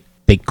fact that they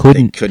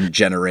couldn't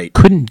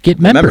couldn't get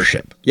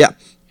membership. Yeah.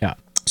 Yeah.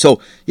 So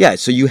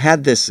you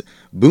had this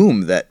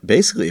boom that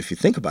basically, if you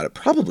think about it,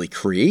 probably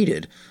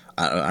created,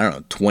 I don't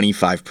know,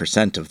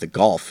 25% of the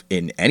golf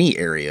in any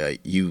area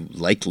you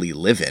likely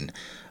live in.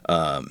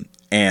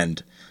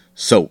 And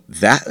so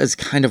that is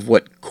kind of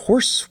what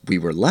course we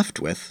were left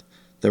with.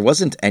 There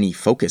wasn't any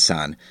focus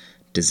on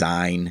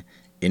design,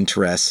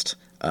 interest,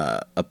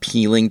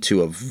 appealing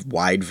to a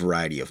wide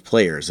variety of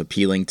players,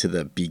 appealing to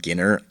the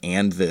beginner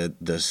and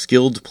the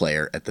skilled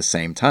player at the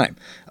same time.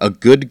 A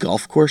good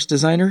golf course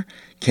designer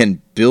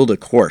can build a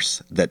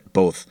course that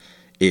both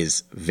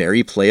is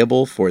very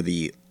playable for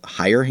the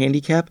higher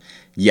handicap,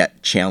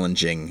 yet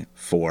challenging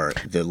for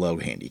the low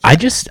handicap. I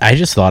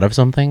just thought of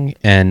something,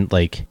 and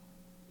like,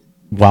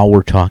 while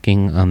we're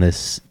talking on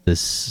this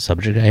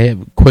subject, I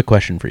have a quick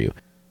question for you.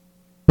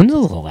 When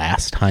was the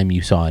last time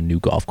you saw a new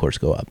golf course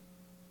go up?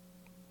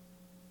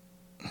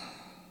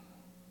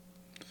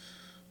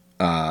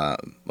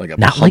 Like a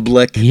Not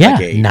public,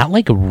 not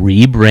like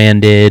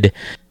rebranded,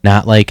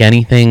 not like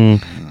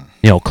anything,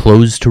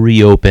 closed to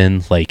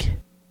reopen. Like,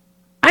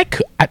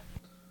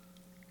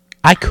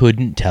 I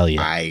couldn't tell you.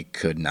 I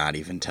could not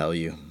even tell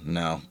you.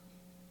 No.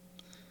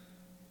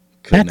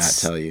 Could not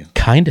tell you.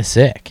 Kind of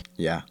sick.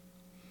 Yeah.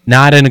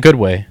 Not in a good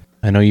way.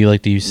 I know you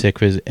like to use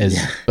sick as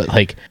but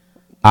like,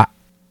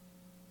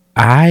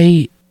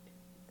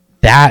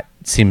 that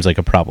seems like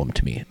a problem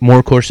to me.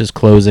 More courses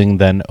closing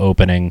than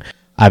opening.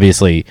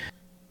 Obviously,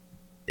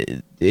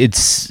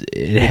 it's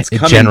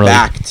coming generally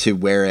back to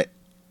where it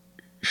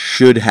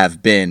should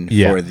have been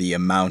Yeah. for the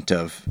amount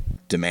of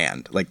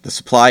demand. Like, the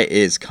supply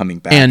is coming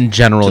back, and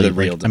generally, to the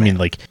real like, demand.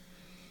 like,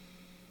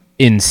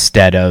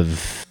 instead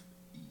of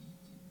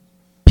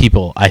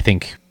people, I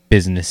think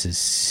businesses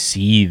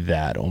see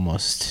that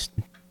almost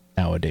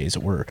nowadays,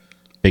 or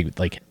big,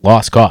 like,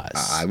 lost cause.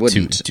 I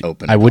wouldn't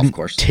open a I golf wouldn't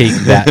course. take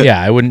that. Yeah,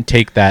 I wouldn't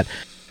take that.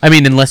 I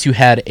mean, unless you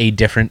had a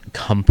different,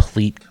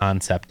 complete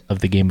concept of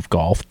the game of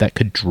golf that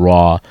could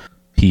draw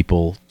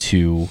people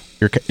to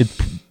and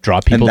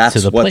to that's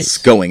the what's place.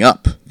 going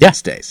up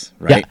these days,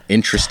 right? Yeah.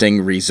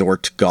 Interesting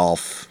resort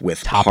golf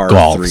with Top par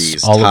golfs,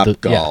 threes, all of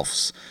top the- yeah.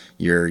 golfs,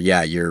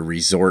 your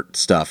resort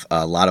stuff.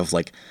 A lot of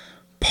like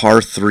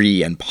par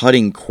 3 and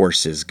putting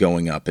courses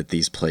going up at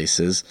these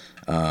places.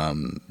 Yeah,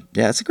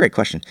 that's a great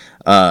question.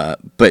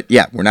 But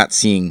yeah, we're not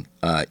seeing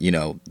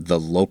the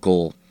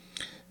local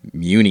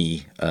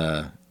muni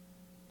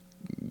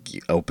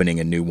opening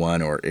a new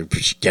one or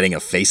getting a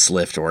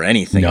facelift or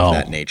anything of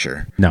that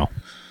nature. No.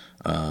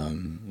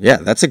 Yeah,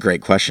 that's a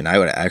great question. I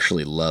would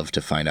actually love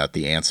to find out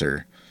the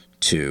answer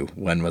to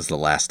when was the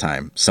last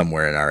time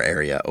somewhere in our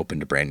area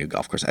opened a brand new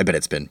golf course. I bet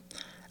it's been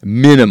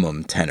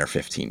minimum 10 or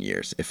 15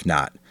 years, if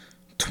not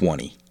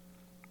 20.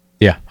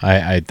 Yeah,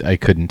 I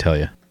couldn't tell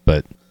you,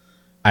 but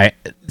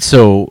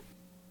so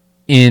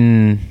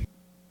in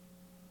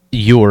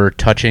your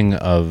touching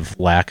of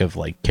lack of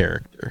like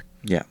character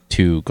Yeah.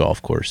 to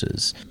golf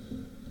courses,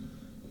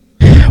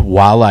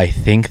 while I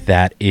think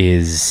that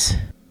is,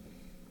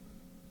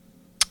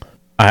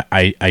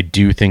 I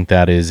do think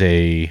that is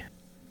a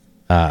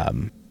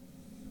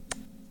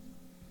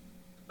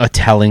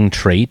telling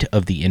trait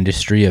of the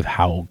industry of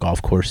how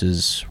golf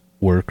courses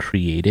were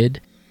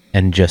created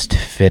and just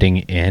fitting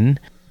in.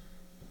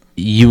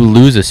 You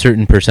lose a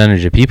certain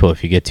percentage of people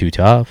if you get too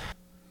tough.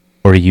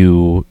 or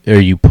you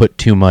put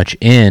too much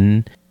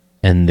in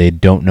and they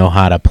don't know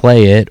how to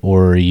play it,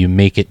 or you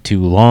make it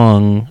too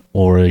long,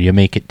 or you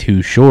make it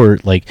too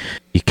short. Like,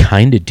 you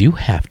kind of do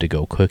have to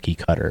go cookie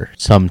cutter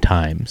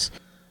sometimes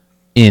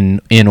in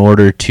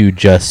order to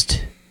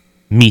just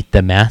meet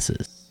the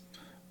masses.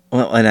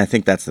 Well, and I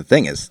think that's the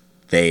thing is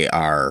they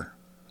are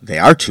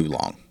too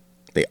long.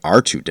 They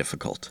are too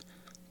difficult.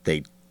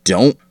 They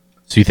don't.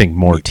 So you think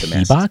more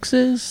tee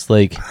boxes?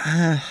 Like,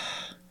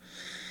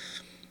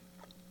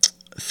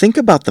 think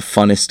about the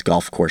funnest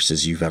golf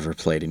courses you've ever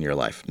played in your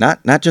life.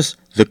 Not just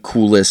the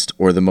coolest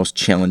or the most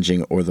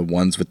challenging or the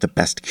ones with the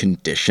best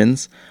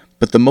conditions,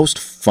 but the most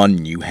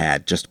fun you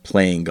had just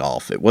playing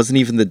golf. It wasn't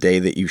even the day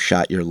that you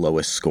shot your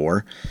lowest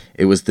score.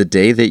 It was the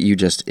day that you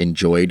just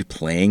enjoyed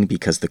playing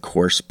because the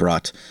course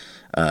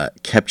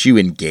kept you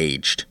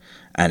engaged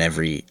on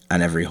every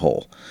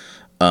hole.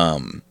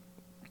 And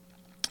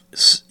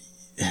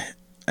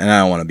I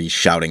don't want to be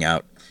shouting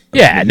out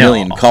a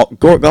million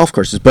golf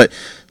courses, but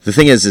the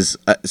thing is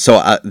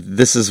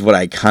this is what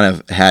I kind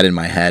of had in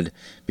my head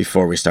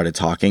before we started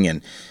talking,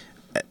 and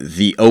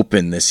the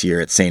Open this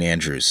year at St.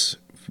 Andrews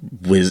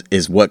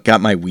is what got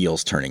my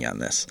wheels turning on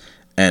this.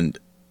 And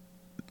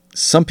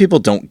some people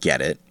don't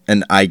get it,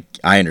 and I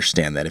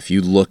understand that. If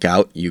you look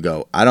out, you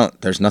go,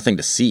 there's nothing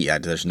to see.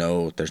 There's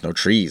no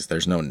trees.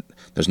 There's no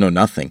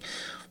nothing.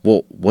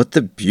 Well, what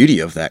the beauty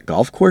of that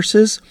golf course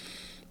is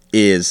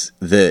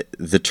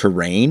the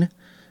terrain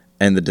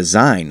and the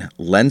design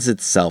lends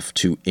itself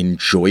to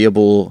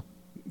enjoyable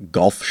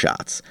golf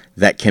shots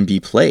that can be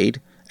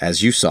played,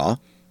 as you saw,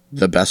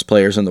 the best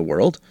players in the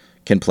world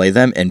can play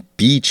them and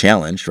be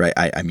challenged, right?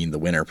 I mean, the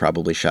winner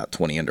probably shot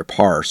 20 under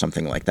par or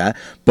something like that,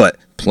 but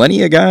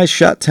plenty of guys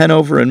shot 10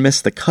 over and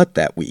missed the cut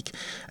that week.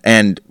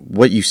 And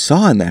what you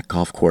saw in that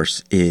golf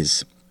course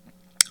is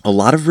a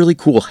lot of really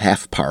cool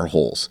half par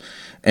holes.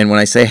 And when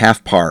I say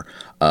half par,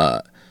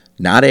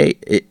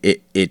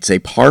 it's a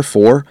par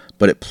 4,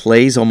 but it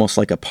plays almost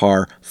like a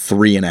par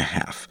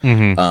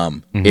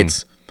 3.5.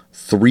 It's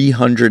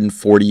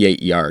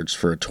 348 yards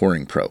for a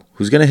touring pro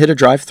who's going to hit a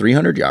drive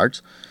 300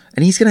 yards,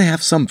 and he's going to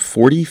have some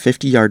 40,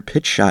 50-yard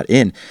pitch shot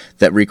in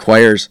that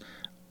requires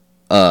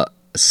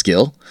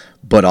skill,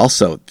 but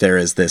also there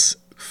is this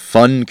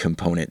fun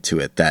component to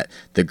it, that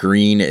the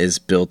green is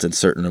built in a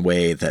certain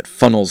way that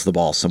funnels the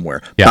ball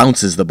somewhere,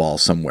 bounces the ball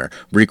somewhere,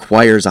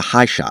 requires a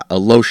high shot, a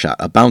low shot,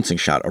 a bouncing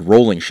shot, a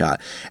rolling shot.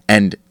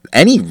 And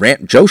any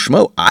Joe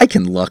Schmo, I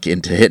can luck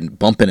into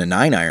bumping a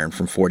 9-iron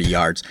from 40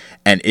 yards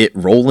and it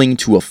rolling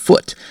to a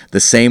foot, the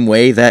same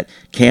way that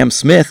Cam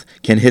Smith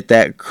can hit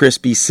that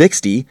crispy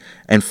 60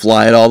 and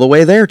fly it all the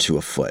way there to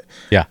a foot.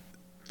 Yeah.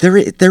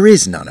 There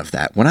is none of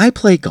that. When I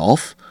play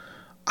golf,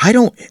 I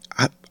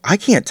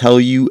can't tell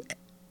you,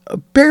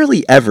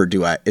 barely ever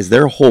is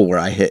there a hole where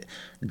I hit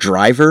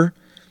driver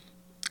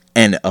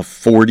and a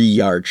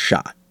 40-yard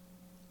shot.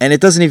 And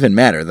it doesn't even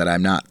matter that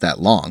I'm not that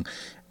long.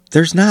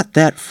 There's not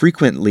that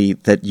frequently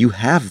that you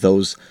have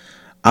those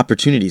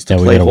opportunities to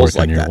play holes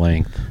like that.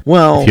 Length.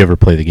 Well, if you ever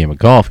play the game of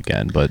golf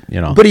again, but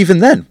But even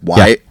then,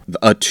 why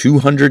a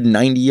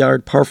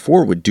 290-yard par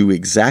 4 would do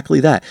exactly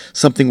that.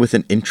 Something with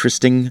an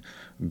interesting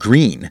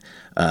green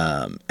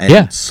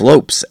and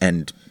slopes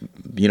and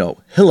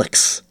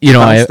hillocks.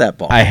 That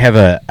ball. I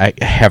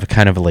have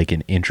kind of like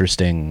an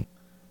interesting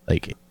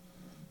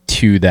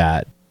to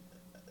that.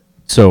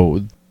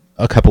 So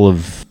a couple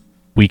of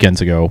weekends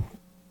ago,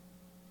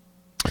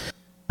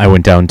 I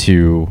went down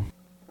to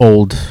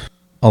old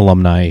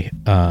alumni,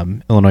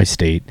 Illinois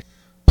State,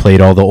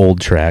 played all the old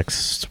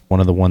tracks,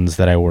 one of the ones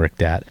that I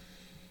worked at,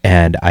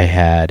 and I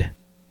had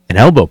an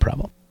elbow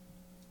problem.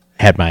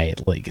 Had my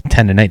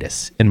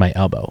tendonitis in my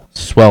elbow,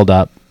 swelled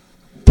up,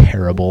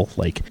 terrible,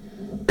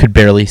 could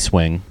barely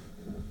swing.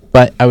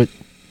 But I would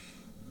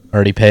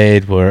already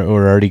paid. We're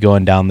already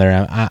going down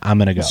there. I'm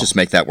gonna go. Let's just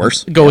make that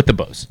worse. Go with the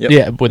boys. Yep.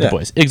 Yeah, with the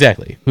boys.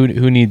 Exactly. Who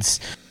needs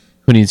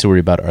to worry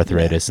about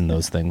arthritis and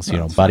those things?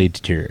 Body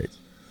deteriorates.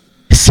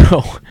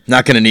 So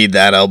not gonna need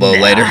that elbow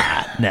later.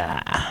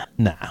 Nah.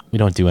 We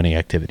don't do any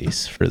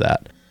activities for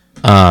that.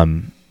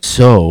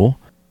 So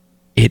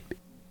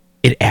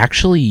it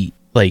actually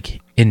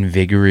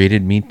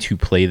invigorated me to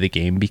play the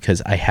game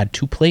because I had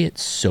to play it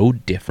so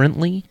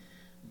differently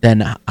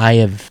than I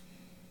have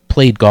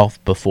played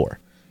golf before,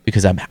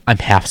 because I'm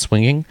half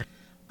swinging.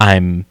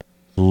 I'm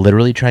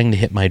literally trying to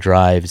hit my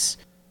drives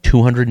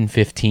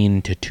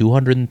 215 to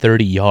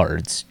 230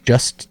 yards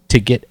just to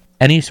get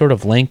any sort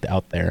of length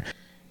out there.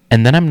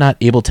 And then I'm not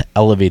able to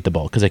elevate the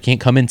ball because I can't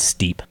come in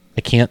steep.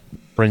 I can't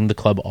bring the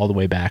club all the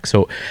way back.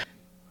 So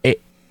it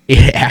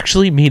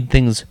actually made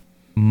things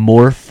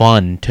more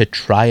fun to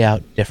try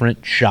out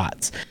different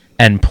shots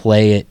and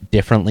play it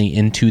differently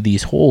into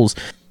these holes.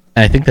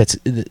 And I think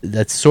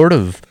that's sort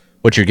of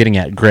what you're getting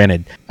at.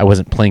 Granted, I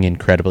wasn't playing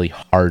incredibly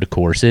hard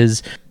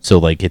courses,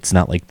 so it's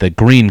not like the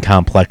green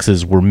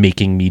complexes were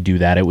making me do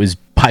that. It was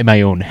by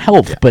my own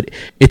health, but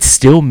it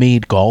still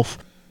made golf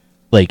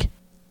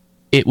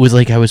it was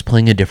like I was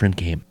playing a different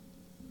game,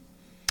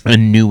 a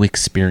new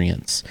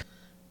experience.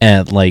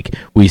 And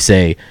we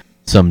say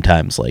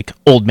sometimes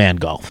old man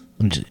golf.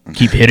 just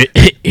keep hitting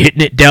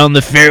it down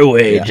the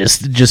fairway,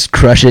 just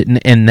crush it,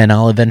 and then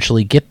I'll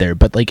eventually get there.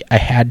 But like, I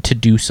had to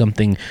do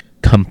something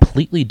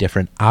completely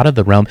different, out of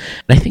the realm,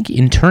 and I think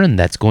in turn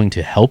that's going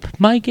to help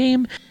my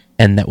game,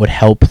 and that would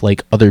help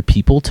like other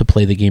people to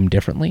play the game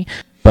differently.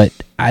 But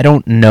I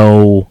don't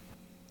know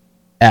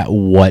at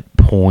what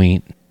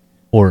point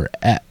or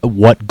at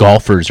what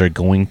golfers are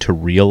going to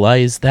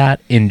realize that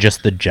in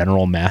just the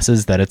general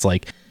masses, that it's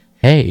like,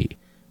 hey,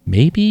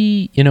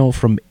 maybe,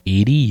 from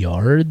 80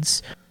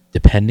 yards,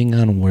 depending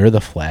on where the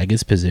flag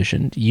is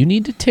positioned, you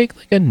need to take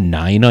like a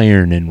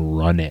 9-iron and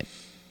run it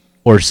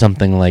or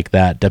something like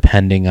that,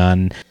 depending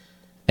on,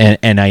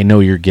 and I know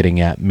you're getting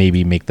at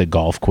maybe make the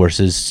golf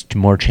courses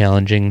more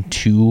challenging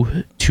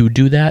to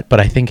do that,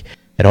 but I think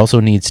it also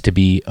needs to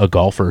be a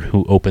golfer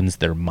who opens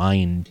their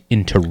mind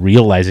into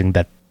realizing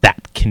that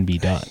can be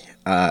done.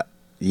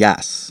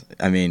 Yes.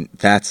 I mean,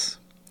 that's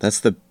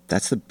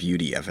the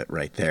beauty of it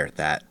right there,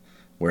 that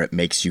where it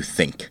makes you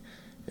think.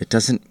 It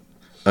doesn't,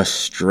 a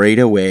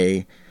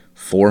straightaway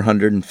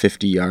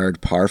 450-yard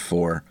par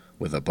 4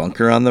 with a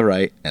bunker on the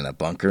right and a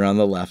bunker on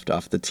the left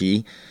off the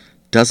tee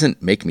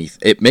doesn't make me,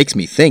 it makes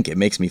me think. It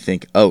makes me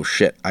think, oh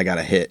shit, I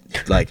gotta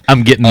hit. Like,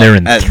 I'm getting there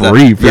in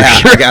 3 for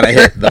sure. I gotta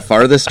hit the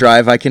farthest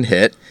drive I can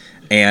hit.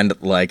 And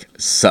like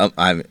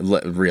I'm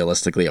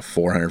realistically a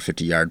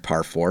 450-yard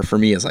par 4 for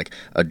me is like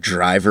a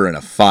driver and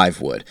a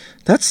 5 wood.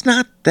 That's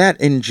not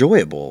that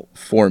enjoyable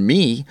for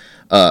me.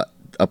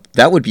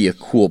 That would be a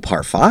cool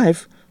par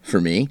 5 for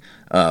me,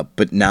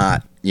 but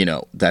not,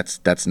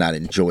 that's not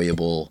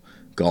enjoyable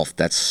golf.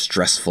 That's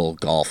stressful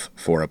golf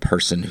for a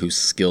person whose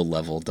skill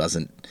level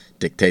doesn't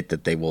dictate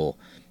that they will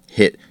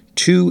hit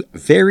 2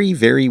 very,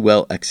 very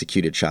well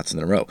executed shots in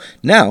a row.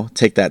 Now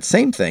take that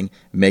same thing,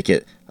 make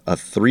it a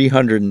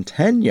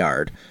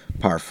 310-yard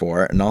par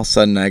 4, and all of a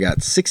sudden I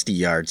got 60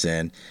 yards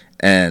in,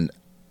 and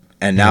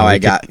now I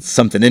got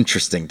something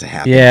interesting to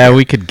happen. Yeah, here.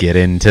 We could get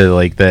into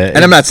like the.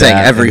 And I'm not saying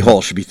every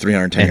hole should be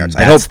 310 yards.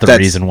 I hope that's the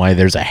reason why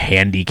there's a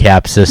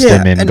handicap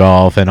system in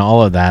golf and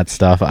all of that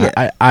stuff.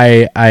 Yeah.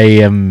 I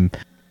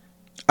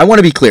want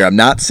to be clear. I'm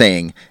not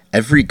saying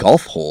every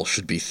golf hole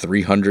should be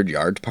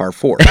 300-yard par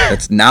 4.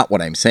 That's not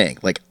what I'm saying.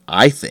 Like,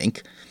 I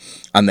think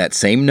on that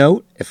same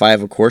note, if I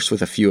have a course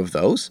with a few of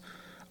those,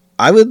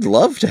 I would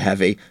love to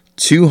have a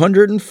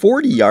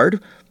 240-yard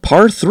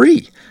par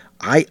 3.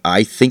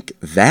 I think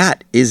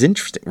that is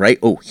interesting, right?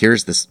 Oh,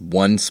 here's this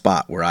one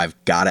spot where I've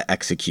got to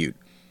execute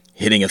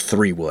hitting a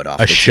 3-wood off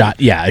a shot.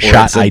 Tee. Yeah, a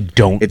shot I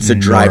don't. It's a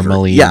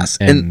driver. Yes,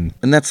 and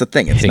that's the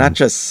thing. It's not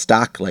just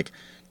stock like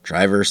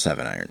driver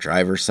 7-iron,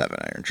 driver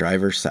 7-iron,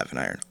 driver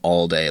 7-iron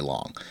all day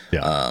long.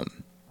 Yeah.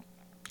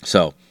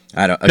 So.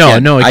 I don't.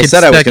 Again, no. I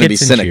said I was going to be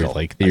cynical.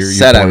 I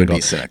said I would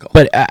be cynical.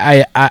 But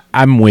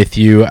I'm with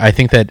you. I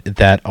think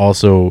that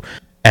also,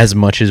 as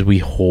much as we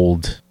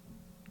hold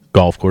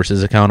golf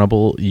courses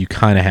accountable, you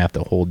kind of have to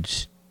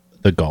hold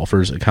the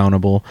golfers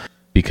accountable,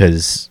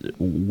 because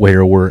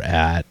where we're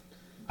at,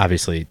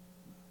 obviously,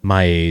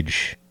 my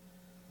age,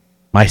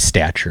 my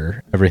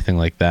stature, everything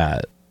like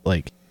that.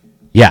 Like,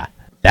 yeah,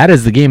 that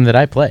is the game that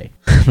I play.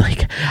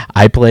 Like,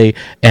 I play,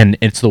 and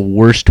it's the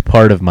worst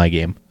part of my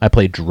game. I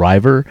play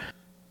driver,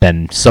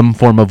 then some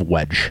form of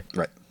wedge.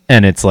 Right.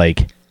 And it's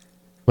like,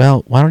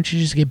 well, why don't you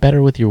just get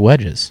better with your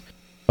wedges?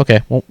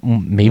 Okay, well,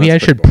 maybe I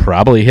should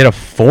probably hit a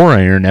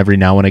 4-iron every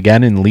now and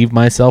again and leave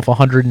myself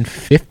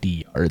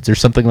 150 yards or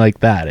something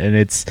like that. And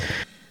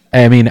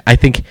I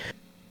think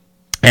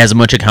as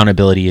much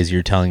accountability as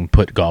you're telling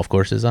put golf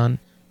courses on, you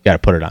got to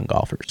put it on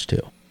golfers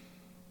too.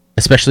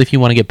 Especially if you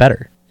want to get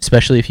better.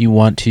 Especially if you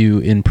want to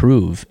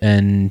improve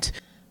and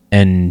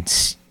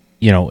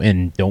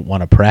don't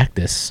want to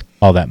practice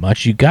all that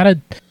much. You gotta,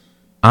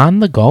 on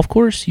the golf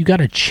course, you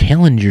gotta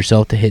challenge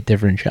yourself to hit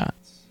different shots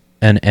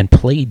and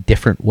play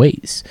different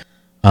ways.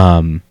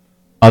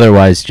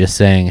 Otherwise, just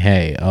saying,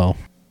 hey,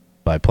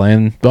 by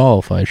playing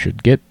golf, I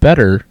should get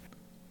better.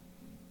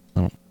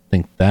 I don't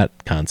think that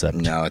concept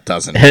it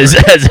doesn't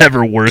has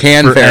ever worked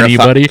for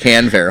anybody.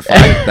 Can verify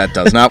that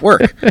does not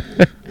work.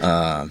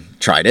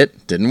 Tried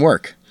it, didn't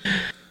work.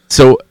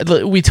 So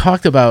we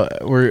talked about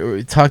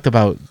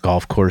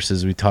golf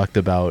courses. We talked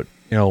about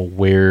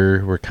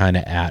where we're kind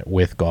of at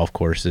with golf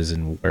courses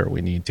and where we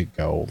need to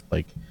go.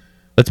 Like,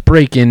 let's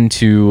break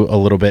into a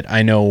little bit.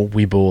 I know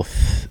we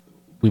both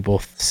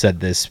said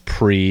this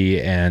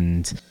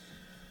and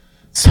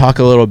let's talk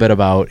a little bit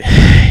about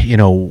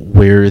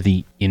where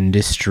the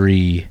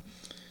industry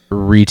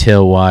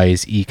retail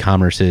wise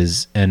e-commerce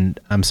is. And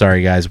I'm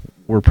sorry guys,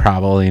 we're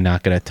probably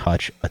not going to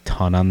touch a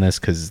ton on this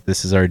because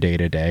this is our day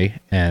to day,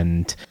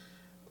 and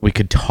we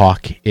could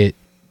talk it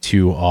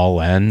to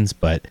all ends,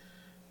 but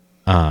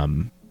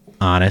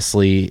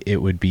honestly,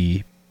 it would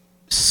be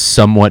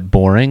somewhat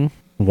boring.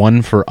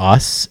 One, for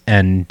us,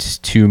 and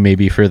two,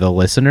 maybe for the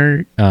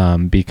listener,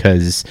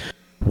 because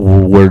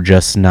we're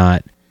just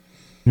not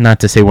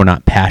to say we're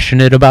not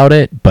passionate about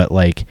it, but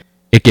like,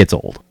 it gets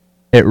old.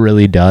 It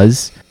really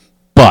does.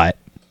 But,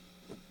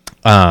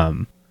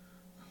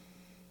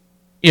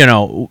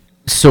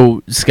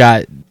 so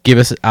Scott, give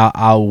us,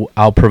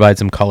 I'll provide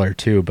some color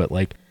too, but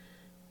like,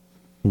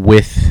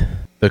 with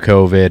the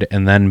COVID,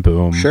 and then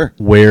boom. Sure.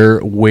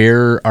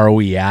 Where are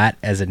we at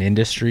as an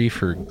industry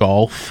for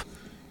golf?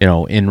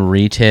 In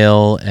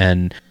retail,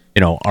 and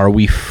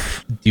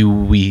do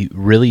we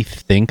really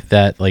think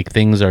that like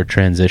things are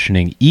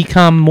transitioning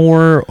e-com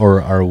more, or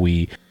are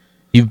we?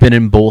 You've been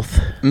in both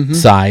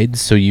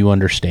sides, so you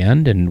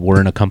understand, and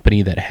we're in a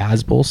company that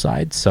has both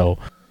sides. So,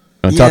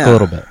 talk a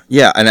little bit.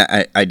 Yeah,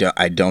 and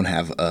I don't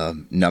have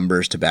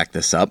numbers to back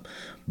this up,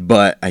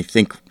 but I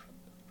think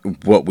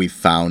what we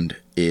found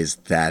is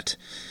that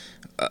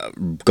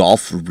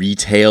golf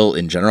retail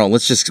in general,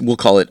 we'll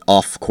call it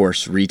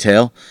off-course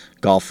retail,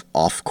 golf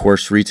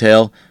off-course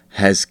retail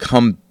has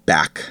come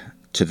back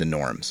to the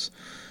norms.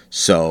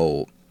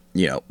 So,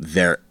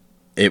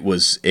 it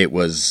was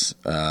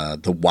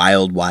the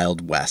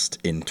wild west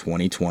in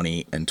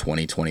 2020 and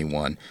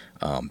 2021.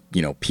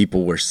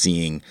 People were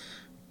seeing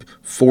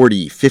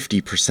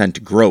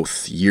 40-50%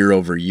 growth year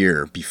over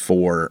year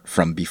before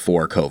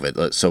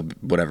COVID. So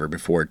whatever,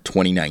 before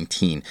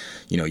 2019,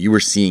 you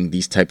were seeing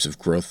these types of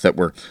growth that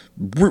were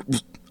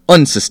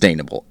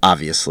unsustainable,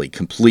 obviously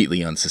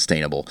completely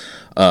unsustainable.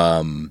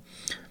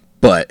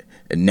 But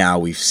now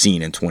we've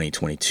seen in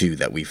 2022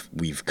 that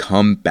we've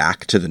come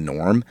back to the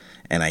norm.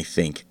 And I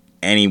think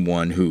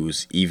anyone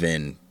who's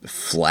even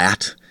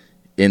flat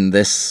in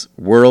this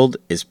world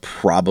is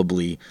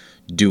probably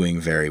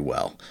doing very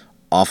well.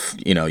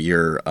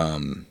 Your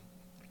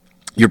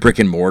brick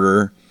and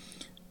mortar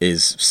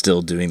is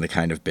still doing the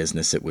kind of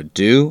business it would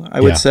do, I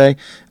would say.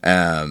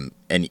 And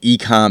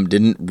e-com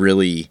didn't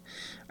really,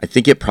 I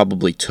think it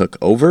probably took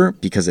over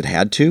because it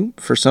had to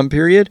for some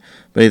period.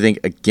 But I think,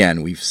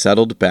 again, we've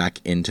settled back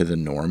into the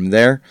norm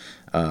there.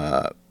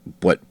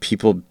 What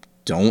people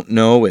don't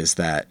know is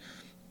that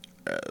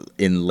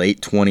in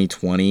late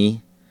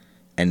 2020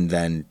 and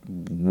then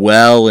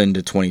well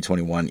into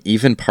 2021,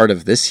 even part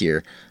of this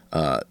year,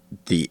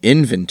 the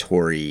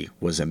inventory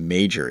was a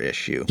major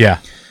issue. Yeah.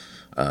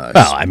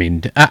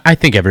 I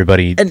think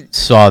everybody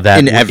saw that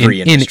in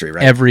every industry,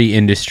 right? Every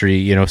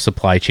industry,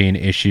 supply chain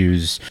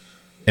issues,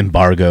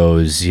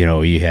 embargoes.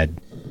 You had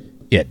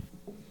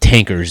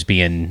tankers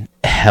being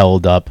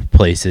held up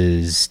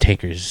places,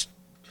 tankers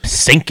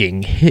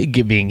sinking,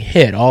 being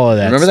hit, all of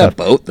that. Remember stuff.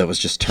 That boat that was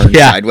just turned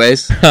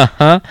sideways?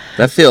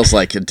 That feels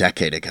like a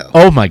decade ago.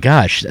 Oh my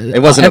gosh!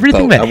 It wasn't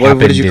everything a boat. That what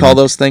did you call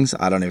those things?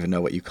 I don't even know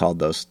what you called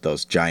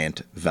those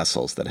giant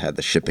vessels that had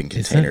the shipping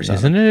containers on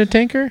them. Isn't it a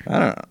tanker? I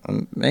don't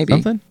know. Maybe.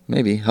 Something?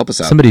 Maybe. Help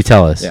us out. Somebody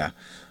tell us. Yeah.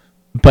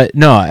 But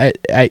no,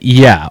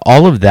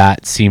 all of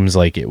that seems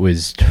like it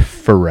was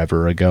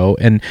forever ago.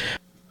 And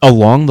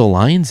along the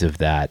lines of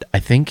that, I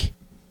think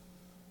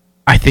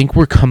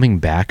we're coming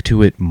back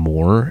to it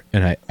more.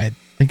 And I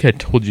think I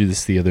told you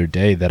this the other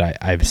day that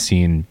I've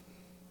seen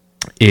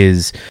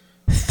is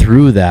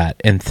through that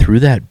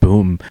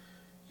boom,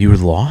 you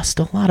lost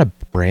a lot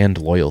of brand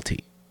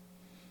loyalty.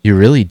 You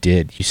really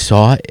did. You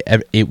saw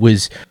it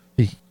was,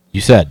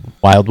 you said,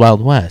 Wild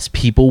Wild West.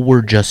 People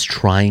were just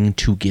trying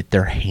to get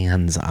their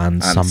hands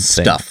on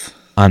something. Stuff.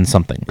 On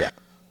something. Yeah.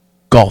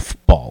 Golf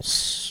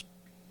balls,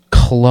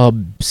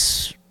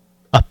 clubs,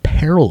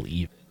 apparel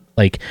even.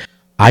 Like,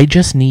 I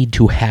just need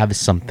to have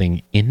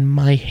something in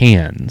my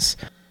hands.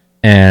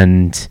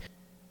 And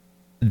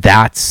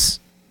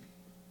that's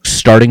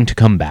starting to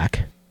come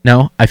back.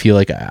 Now, I feel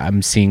like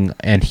I'm seeing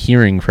and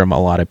hearing from a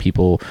lot of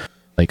people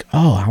like,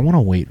 oh, I want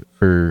to wait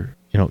for,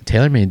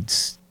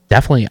 TaylorMade's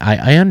definitely,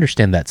 I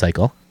understand that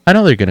cycle. I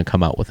know they're going to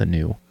come out with a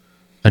new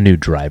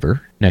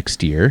driver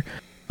next year.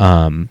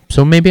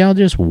 So maybe I'll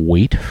just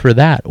wait for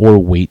that, or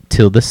wait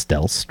till the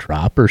stealths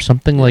drop or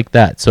something like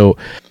that. So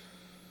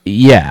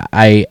yeah,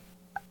 I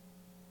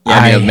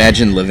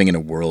imagine living in a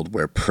world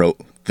where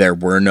there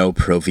were no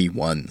Pro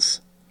V1s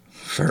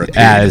for a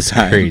period of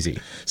time. Crazy.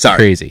 Sorry.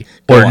 Crazy.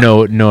 Go or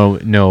on. no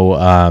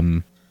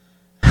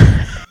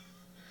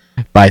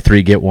buy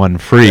 3 get 1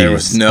 free. There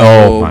was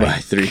no buy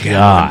 3 get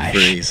 1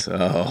 free.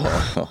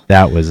 Oh.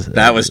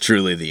 That was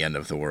truly the end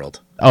of the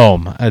world. Oh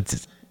my,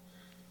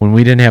 when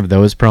we didn't have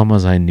those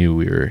promos, I knew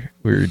we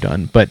were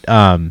done. But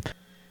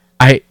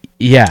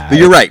But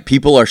you're right.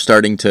 People are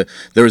starting to.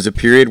 There was a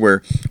period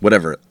where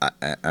whatever.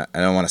 I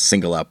don't want to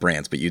single out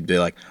brands, but you'd be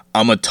like,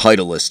 I'm a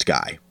Titleist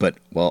guy, but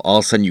all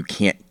of a sudden you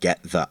can't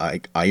get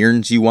the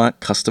irons you want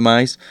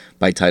customized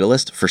by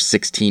Titleist for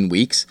 16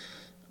 weeks.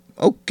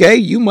 Okay,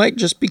 you might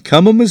just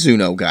become a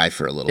Mizuno guy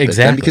for a little bit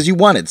then because you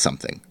wanted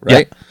something,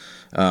 right?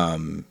 Yeah.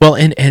 Well,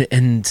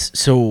 and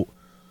so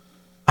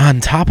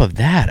on top of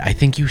that, I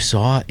think you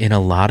saw in a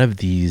lot of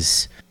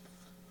these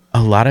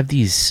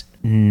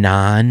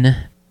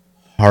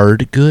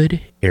non-hard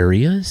good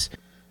areas,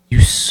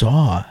 you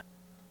saw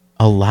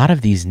a lot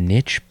of these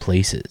niche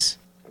places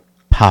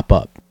pop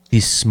up,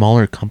 these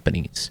smaller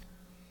companies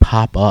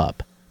pop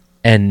up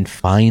and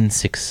find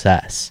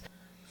success,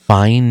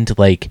 find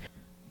like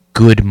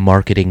good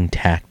marketing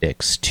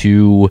tactics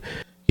to,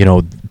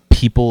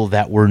 people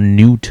that were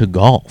new to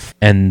golf,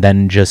 and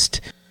then just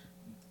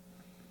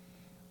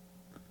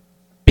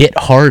bit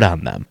hard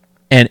on them.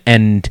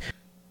 And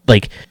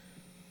like,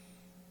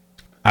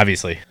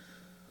 obviously,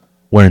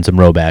 wearing some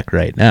Roback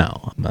right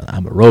now.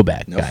 I'm a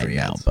Roback guy free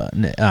now,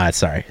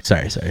 ads. but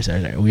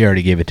sorry. We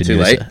already gave it to Too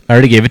Noosa. late? I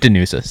already gave it to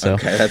Noosa. So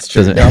Okay, that's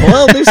true. No,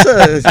 well,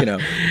 Noosa, you know.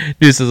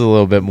 Noosa's a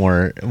little bit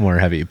more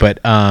heavy, but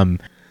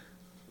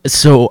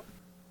so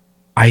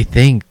I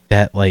think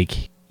that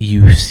like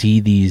you see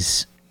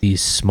these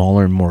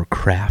smaller, more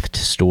craft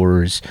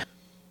stores,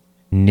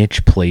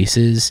 niche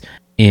places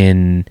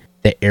in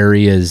the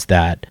areas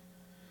that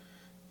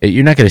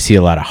you're not going to see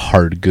a lot of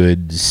hard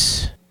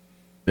goods.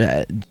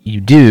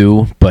 You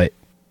do, but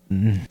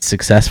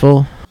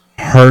successful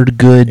hard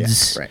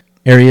goods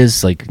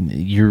areas, like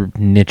your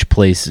niche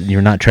place.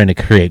 You're not trying to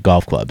create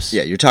golf clubs.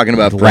 Yeah, you're talking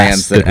about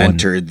brands that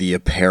entered the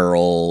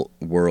apparel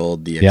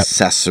world, the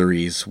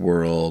accessories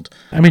world.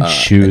 I mean,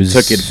 shoes.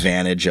 And took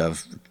advantage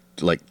of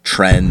like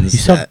trends. You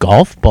saw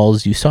golf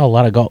balls. You saw a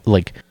lot of golf,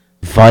 like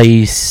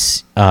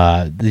Vice.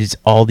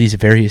 All these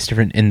various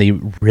different, and they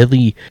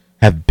really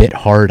have bit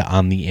hard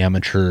on the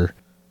amateur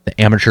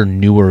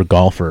newer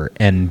golfer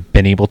and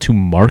been able to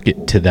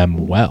market to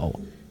them well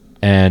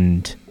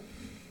and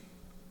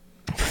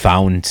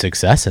found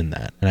success in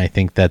that. And I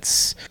think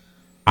that's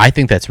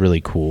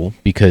really cool,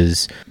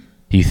 because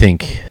you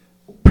think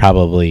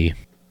probably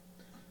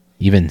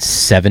even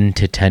 7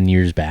 to 10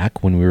 years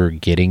back when we were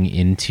getting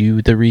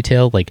into the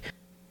retail, like,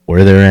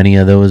 were there any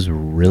of those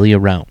really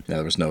around? No,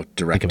 there was no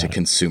direct to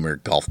consumer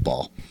golf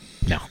ball.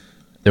 No,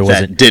 there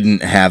wasn't. That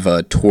didn't have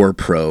a Tour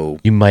Pro.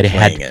 You might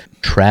have had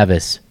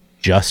Travis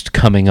just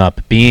coming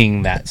up,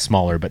 being that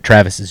smaller, but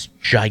Travis is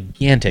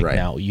gigantic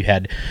now. You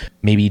had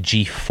maybe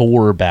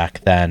G4 back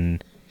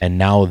then, and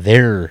now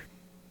they're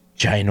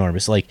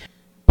ginormous. Like,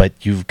 but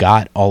you've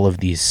got all of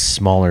these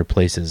smaller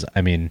places.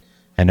 I mean,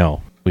 I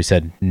know we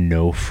said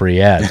no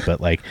free ads,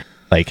 but like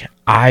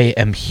I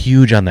am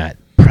huge on that.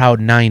 Proud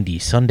 90,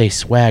 Sunday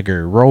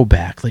Swagger,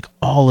 Roback, like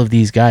all of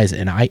these guys,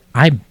 and I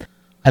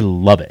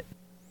love it.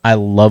 I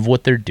love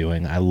what they're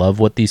doing. I love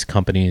what these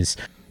companies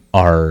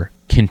are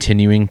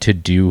continuing to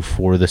do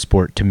for the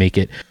sport to make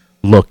it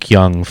look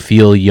young,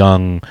 feel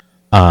young,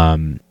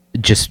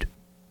 just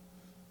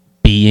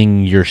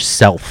being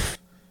yourself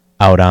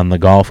out on the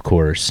golf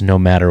course no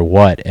matter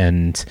what.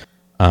 And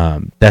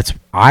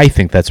I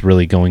think that's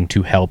really going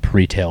to help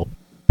retail,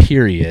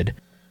 period,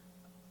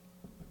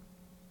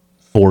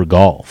 for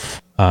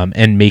golf,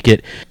 and make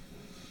it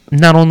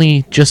not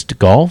only just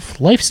golf,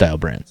 lifestyle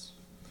brands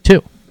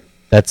too.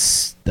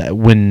 That's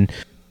when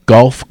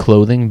golf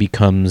clothing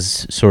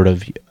becomes sort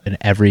of an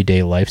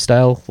everyday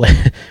lifestyle,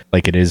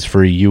 like it is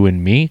for you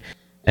and me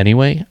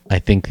anyway. I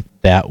think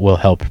that will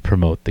help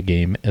promote the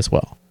game as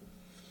well.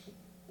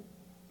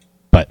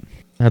 But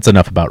that's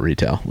enough about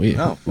retail. We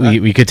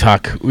could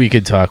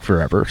talk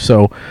forever.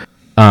 So,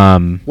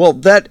 well,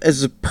 that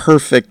is a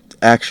perfect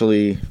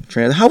actually.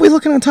 How are we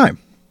looking on time?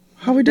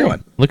 How are we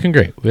doing? Looking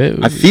great.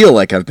 I feel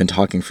like I've been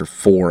talking for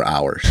 4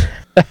 hours.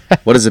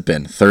 What has it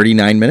been?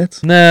 39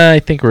 minutes? Nah, I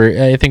think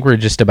we're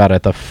just about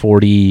at the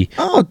 45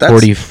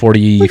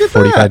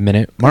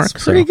 minute mark.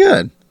 That's pretty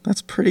good.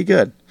 That's pretty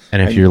good.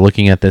 And if you're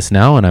looking at this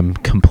now and I'm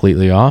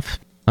completely off,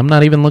 I'm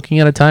not even looking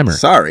at a timer.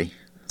 Sorry.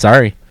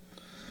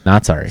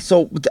 Not sorry.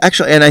 So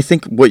actually, and I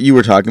think what you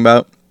were talking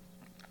about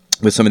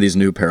with some of these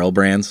new apparel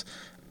brands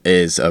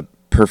is a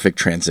perfect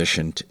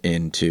transition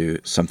into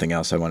something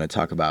else I want to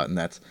talk about, and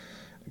that's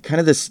kind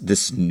of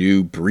this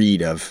new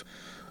breed of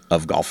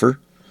golfer.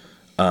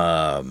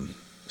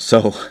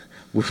 So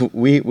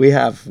we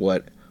have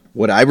what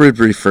I would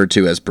refer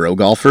to as bro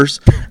golfers,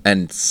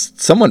 and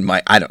someone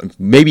might,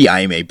 maybe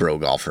I am a bro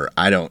golfer.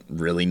 I don't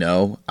really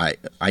know.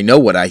 I know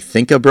what I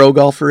think a bro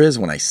golfer is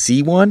when I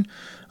see one.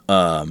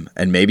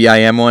 And maybe I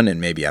am one, and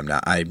maybe I'm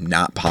not. I'm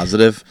not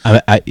positive.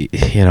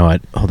 You know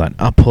what? Hold on.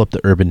 I'll pull up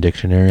the Urban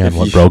Dictionary on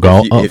what bro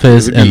golf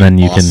is, and then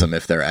you can. Awesome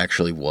if there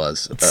actually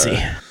was. Let's see.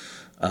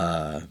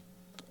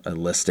 A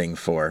listing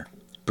for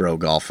bro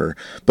golfer,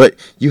 but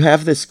you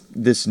have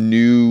this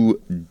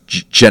new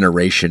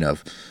generation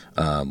of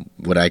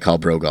what I call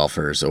bro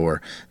golfers,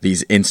 or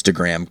these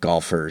Instagram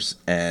golfers,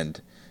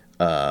 and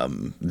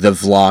the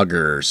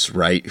vloggers,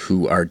 right,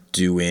 who are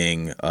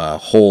doing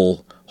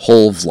whole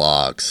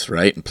vlogs,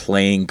 right, and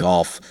playing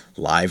golf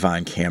live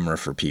on camera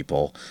for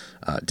people.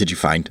 Did you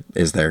find?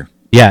 Is there?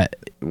 Yeah.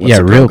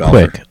 Real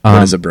quick.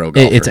 What is a bro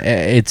golfer?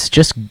 It's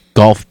just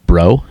golf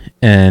bro,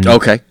 and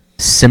okay.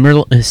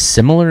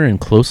 Similar and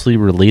closely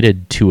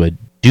related to a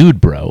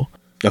dude bro.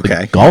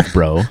 Okay. The golf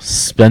bro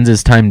spends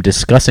his time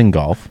discussing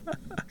golf,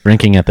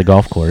 drinking at the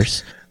golf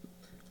course,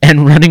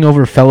 and running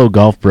over fellow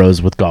golf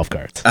bros with golf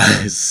carts.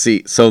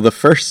 See, so the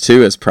first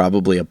two is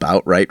probably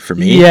about right for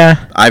me.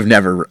 Yeah. I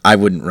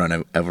wouldn't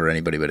run over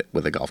anybody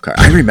with a golf cart.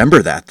 I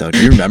remember that, though.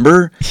 Do you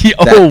remember?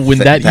 When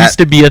that used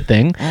to be a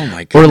thing? Oh,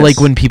 my goodness. Or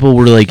like when people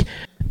were like,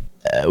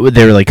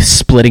 they were like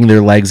splitting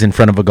their legs in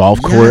front of a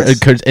golf course,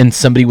 and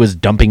somebody was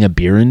dumping a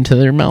beer into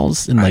their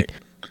mouths, and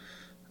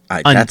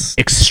that's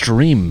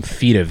extreme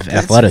feat of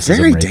athleticism.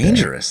 Very right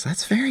dangerous.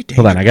 That's very dangerous.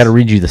 Hold on, I got to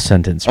read you the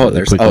sentence.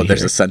 There's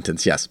a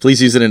sentence. Yes,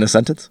 please use it in a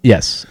sentence.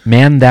 Yes,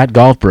 man, that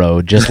golf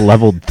bro just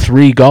leveled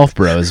 3 golf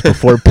bros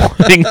before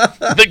putting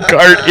the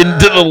cart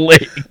into the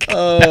lake.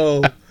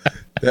 Oh,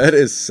 That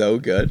is so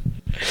good.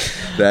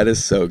 That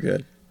is so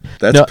good.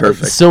 That's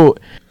perfect. So,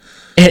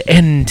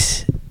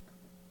 and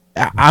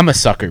I'm a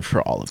sucker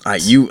for all of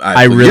this. You're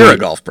a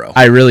golf bro.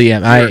 I really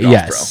am.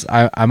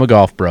 I'm a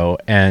golf bro,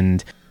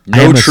 and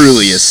no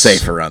Truly is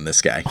safe around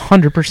this guy.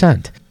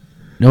 100%.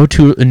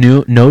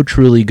 No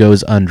Truly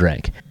goes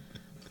undrank.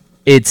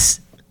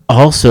 It's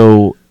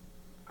also,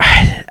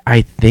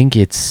 I think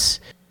it's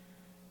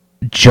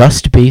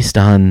just based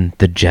on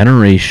the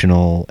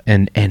generational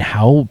and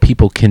how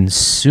people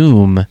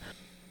consume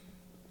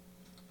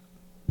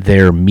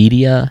their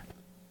media.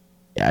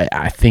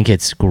 I think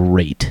it's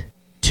great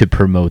to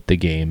promote the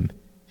game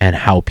and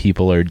how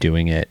people are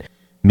doing it,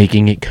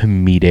 making it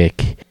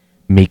comedic,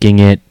 making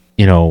it,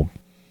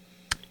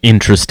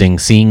 interesting,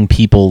 seeing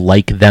people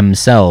like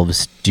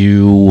themselves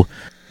do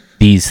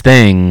these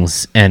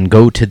things and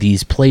go to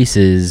these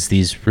places,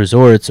 these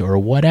resorts or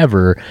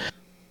whatever.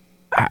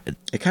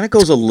 It kind of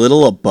goes a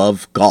little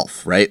above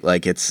golf, right?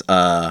 Like it's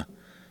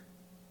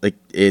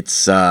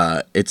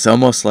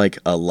almost like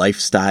a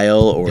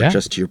lifestyle, or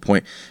just to your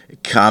point,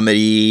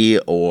 comedy,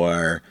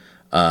 or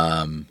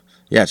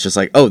it's just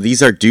like, oh,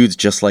 these are dudes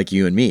just like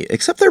you and me,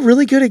 except they're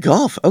really good at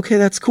golf. Okay,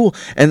 that's cool.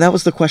 And that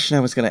was the question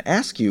I was going to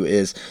ask you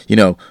is,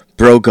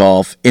 bro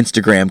golf,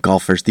 Instagram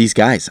golfers, these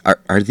guys,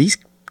 are these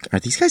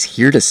guys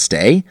here to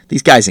stay?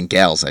 These guys and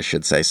gals, I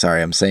should say.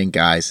 Sorry, I'm saying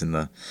guys in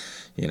the,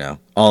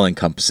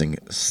 all-encompassing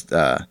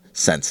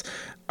sense.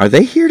 Are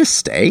they here to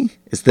stay?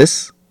 Is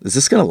this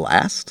going to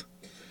last?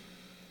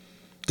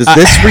 Does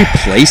this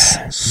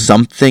replace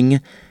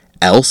something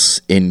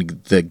else in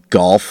the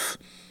golf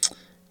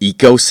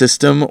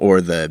ecosystem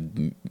or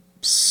the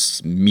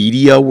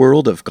media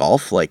world of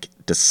golf? Like,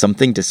 does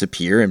something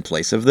disappear in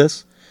place of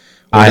this,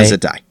 or does it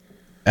die?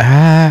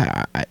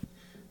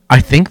 I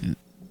think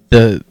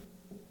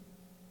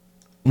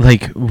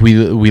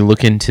we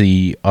look into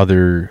the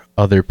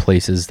other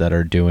places that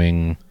are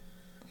doing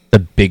the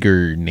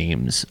bigger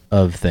names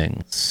of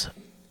things.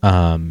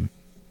 Your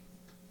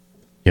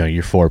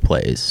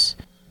foreplays,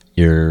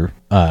 your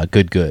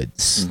good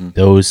goods,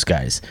 those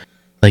guys.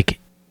 Like,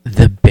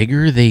 the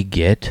bigger they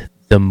get,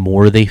 the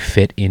more they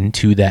fit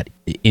into that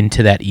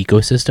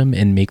ecosystem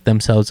and make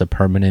themselves a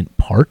permanent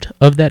part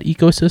of that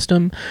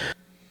ecosystem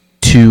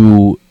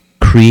to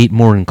create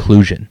more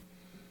inclusion.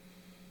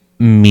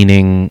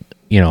 Meaning,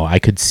 I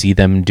could see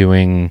them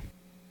doing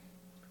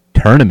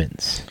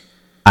tournaments.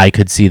 I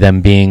could see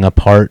them being a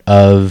part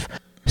of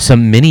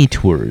some mini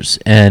tours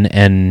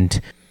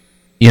and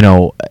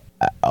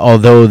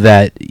although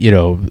that,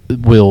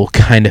 will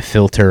kind of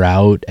filter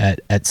out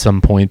at some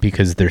point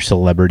because their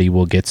celebrity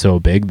will get so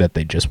big that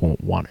they just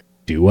won't want to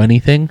do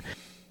anything,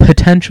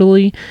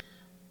 potentially.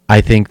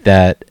 I think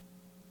that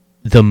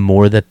the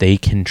more that they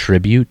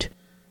contribute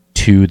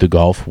to the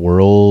golf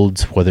world,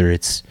 whether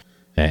it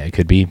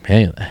could be,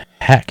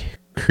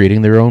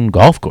 creating their own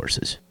golf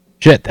courses.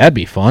 Shit, that'd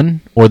be fun.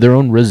 Or their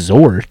own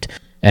resort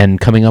and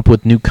coming up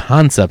with new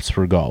concepts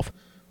for golf.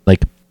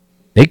 Like,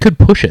 they could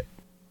push it.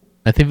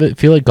 I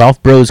feel like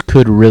golf bros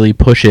could really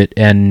push it,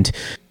 and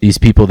these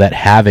people that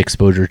have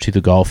exposure to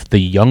the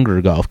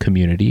younger golf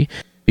community,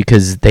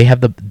 because they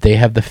have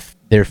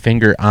their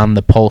finger on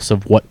the pulse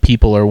of what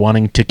people are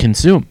wanting to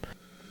consume.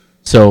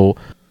 So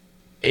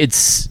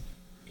it's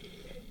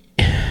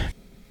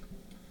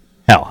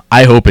hell.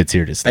 I hope it's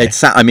here to stay. It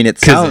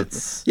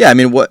sounds. Yeah, I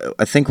mean,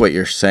 I think what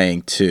you're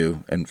saying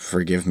too, and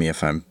forgive me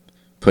if I'm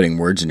putting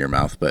words in your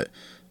mouth, but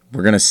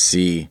we're gonna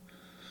see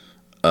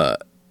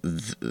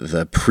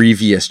the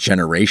previous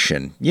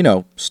generation,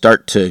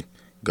 start to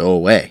go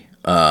away.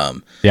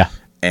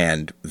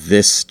 And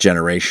this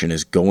generation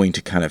is going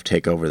to kind of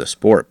take over the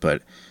sport,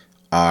 but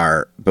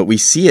we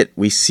see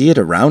it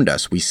around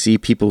us. We see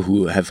people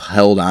who have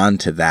held on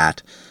to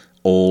that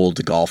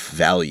old golf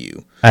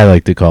value. I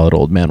like to call it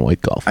old man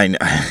white golf. I know.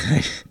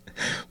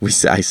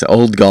 I say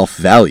old golf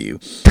value.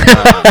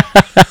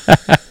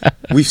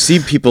 We've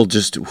seen people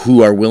just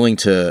who are willing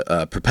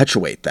to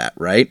perpetuate that,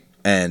 right?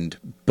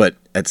 But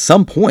at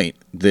some point,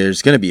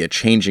 there's going to be a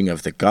changing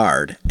of the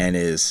guard, and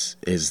is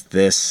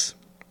this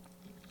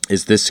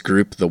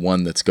group the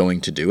one that's going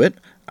to do it?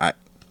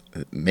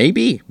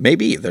 Maybe.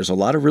 There's a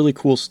lot of really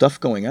cool stuff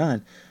going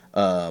on,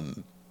 out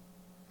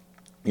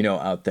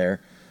there.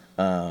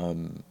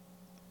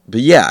 But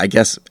yeah, I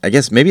guess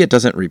maybe it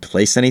doesn't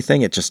replace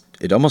anything.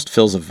 It almost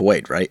fills a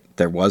void, right?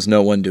 There was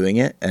no one doing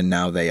it, and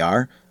now they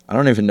are. I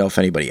don't even know if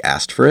anybody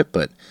asked for it,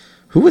 but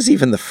who was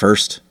even the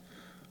first?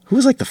 Who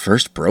was like the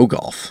first bro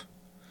golf?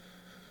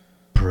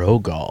 Bro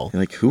golf?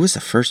 Like, who was the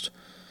first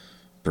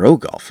bro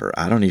golfer?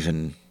 I don't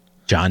even...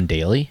 John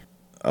Daly?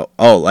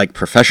 Oh, like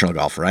professional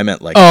golfer. I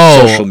meant like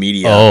social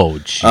media. Oh,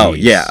 jeez. Oh,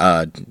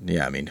 yeah.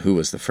 I mean, who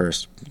was the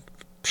first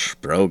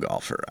bro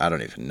golfer? I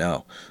don't even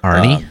know.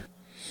 Arnie?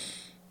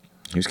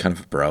 He was kind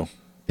of a bro.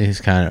 He's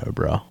kind of a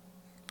bro.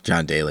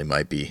 John Daly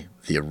might be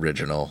the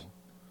original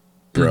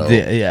bro.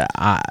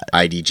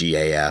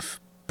 IDGAF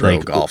bro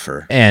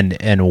golfer. And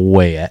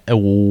way.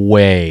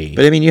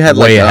 But I mean, you had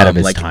ahead of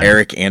his time.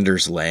 Eric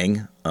Anders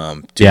Lang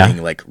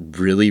doing like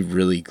really,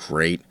 really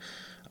great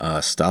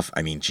stuff.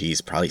 I mean,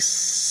 geez, probably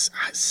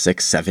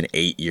 6, 7,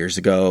 8 years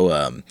ago,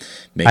 I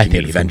making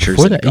think adventures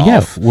before in that,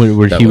 golf.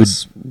 where That he would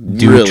was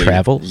do really,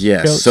 travel.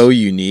 yeah, shows. so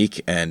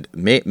unique, and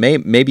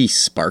maybe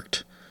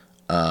sparked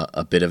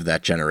a bit of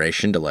that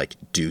generation to like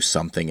do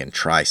something and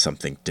try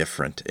something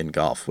different in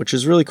golf, which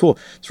is really cool.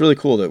 It's really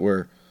cool that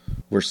we're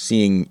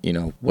seeing,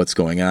 what's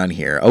going on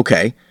here.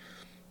 Okay,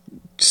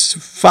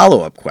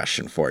 follow-up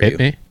question for you. Hit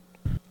me.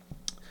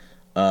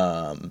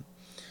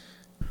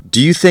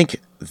 Do you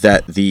think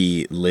that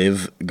the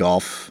Live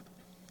Golf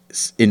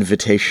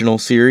Invitational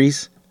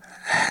Series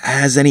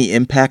has any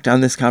impact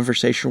on this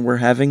conversation we're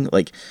having?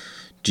 Like,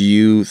 do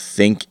you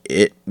think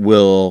it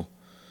will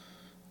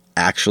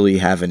actually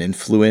have an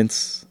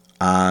influence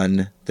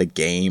on the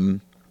game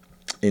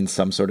in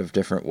some sort of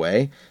different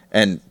way?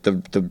 And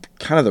the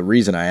kind of the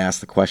reason I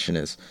asked the question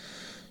is,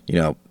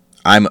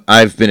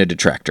 I've been a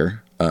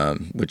detractor,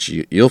 which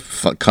you'll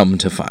come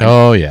to find.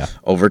 Oh yeah.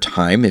 Over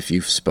time, if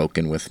you've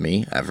spoken with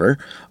me ever.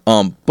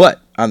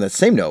 But on the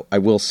same note, I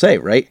will say,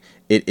 right,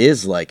 it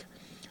is like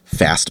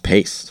fast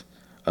paced.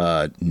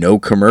 No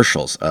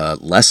commercials,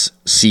 less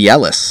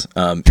Cialis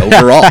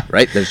overall,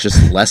 right? There's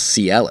just less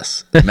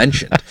Cialis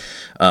mentioned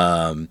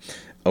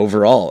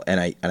overall, and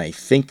I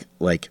think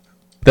like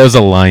that was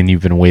a line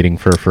you've been waiting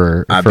for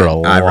a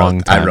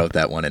long time. I wrote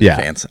that one in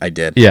advance. I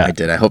did. Yeah. I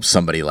did. I hope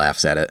somebody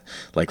laughs at it.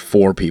 Like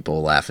 4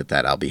 people laugh at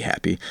that. I'll be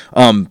happy.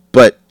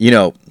 But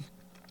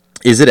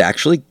is it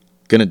actually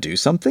gonna do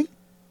something?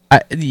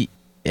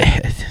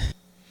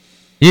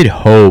 You'd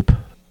hope,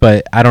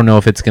 but I don't know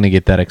if it's gonna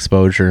get that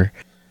exposure.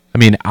 I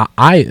mean,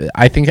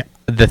 I think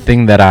the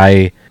thing that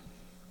I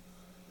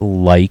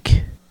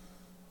like,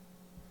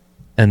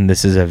 and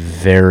this is a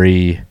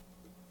very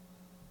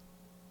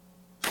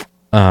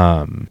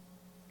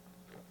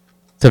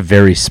it's a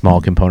very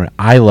small component.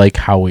 I like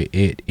how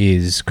it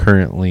is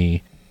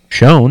currently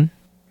shown.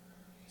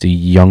 It's a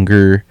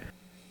younger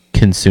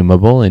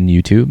consumable in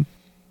YouTube.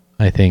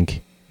 I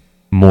think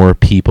more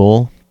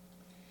people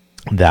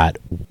that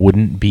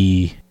wouldn't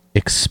be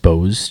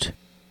exposed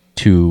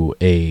to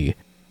a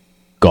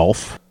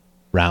golf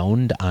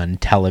round on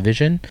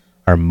television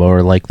are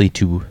more likely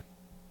to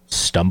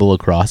stumble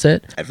across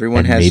it.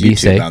 Everyone has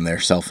YouTube on their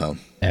cell phone.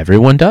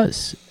 Everyone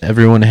does.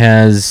 Everyone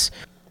has,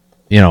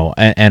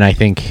 and I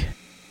think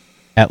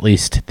at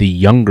least the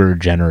younger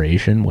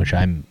generation, which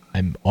I'm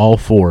all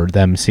for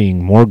them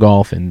seeing more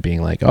golf and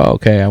being like, oh,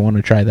 okay, I want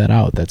to try that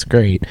out. That's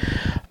great.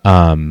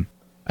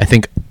 I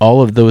think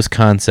all of those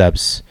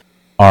concepts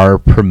are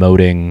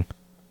promoting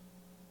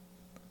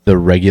the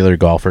regular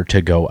golfer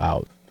to go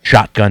out.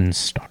 Shotgun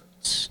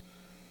starts,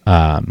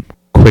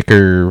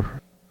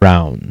 quicker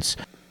rounds,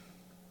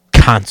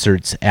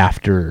 concerts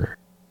after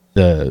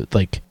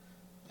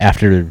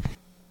after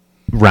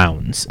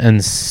rounds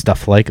and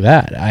stuff like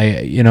that.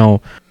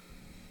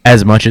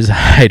 As much as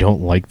I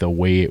don't like the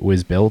way it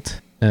was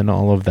built and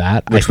all of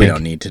that, which we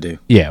don't need to do.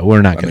 Yeah,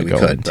 we're not going to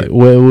go into.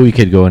 We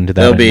could go into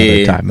that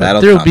another time.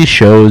 There'll be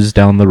shows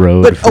down the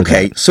road. But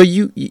okay, that. So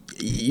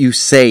you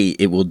say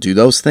it will do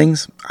those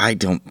things. I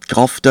don't.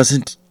 Golf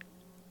doesn't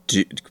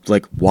do,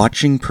 like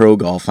watching pro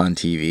golf on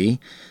TV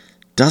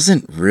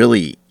doesn't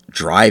really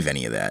drive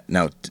any of that.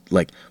 Now,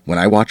 like when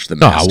I watch the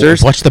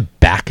Masters, watch the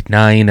back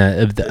nine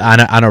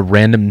on a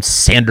random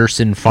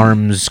Sanderson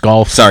Farms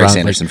golf. Sorry, round,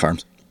 Sanderson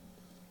Farms.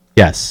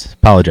 Yes,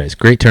 apologize.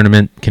 Great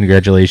tournament.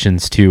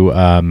 Congratulations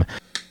to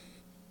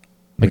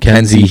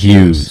Mackenzie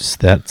Hughes.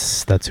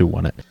 That's who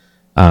won it.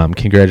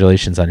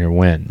 Congratulations on your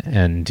win,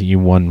 and you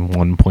won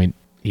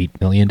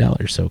 $1.8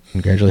 million. So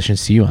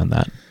congratulations to you on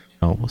that.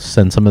 We'll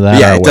send some of that.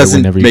 Yeah, it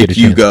doesn't make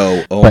you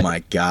go, "Oh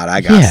my God,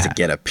 I got to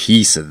get a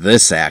piece of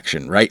this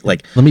action," right?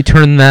 Like, let me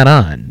turn that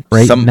on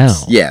now.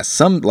 Yeah,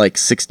 some like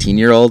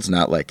 16-year-olds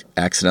not like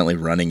accidentally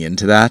running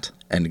into that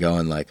and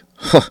going like,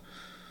 "Huh,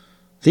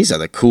 these are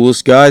the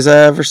coolest guys I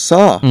ever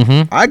saw.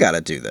 Mm-hmm. I got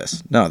to do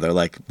this." No, they're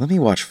like, "Let me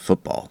watch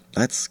football.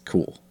 That's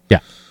cool." Yeah.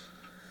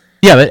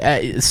 Yeah,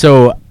 but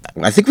so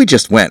I think we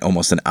just went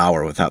almost an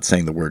hour without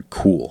saying the word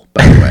 "cool,"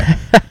 by the way,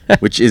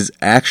 which is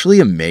actually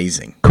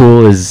amazing.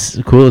 Cool is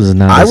not as cool as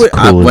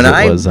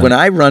it was. When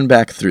I run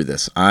back through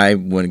this,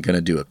 I'm going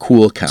to do a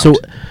cool count. So,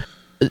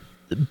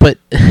 but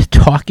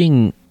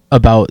talking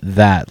about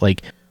that,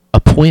 like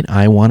a point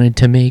I wanted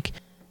to make,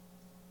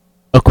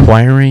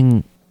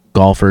 acquiring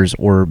golfers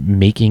or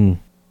making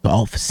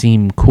golf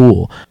seem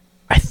cool,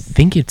 I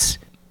think it's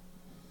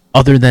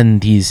other than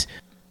these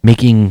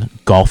making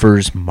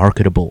golfers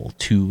marketable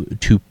to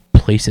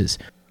places,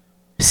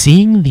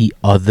 seeing the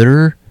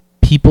other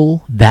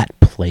people that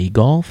play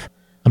golf.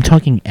 I'm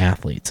talking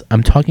athletes,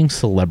 I'm talking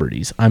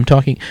celebrities, I'm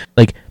talking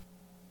like,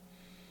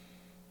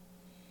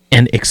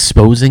 and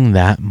exposing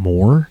that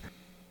more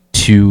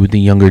to the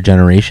younger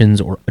generations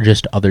or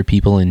just other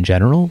people in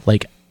general,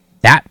 like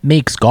that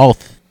makes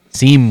golf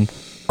seem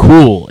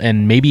cool,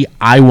 and maybe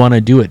I want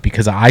to do it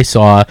because I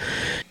saw,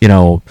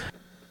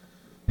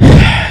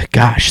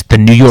 the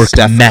New York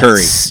Steph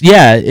Mets. Curry.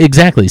 Yeah,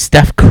 exactly.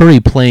 Steph Curry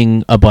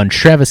playing a bunch.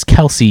 Travis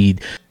Kelce,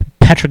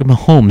 Patrick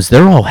Mahomes,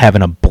 they're all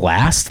having a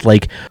blast.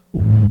 Like,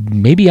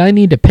 maybe I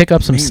need to pick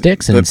up some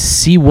sticks and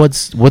see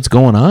what's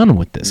going on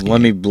with this game.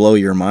 Let me blow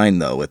your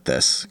mind, though, with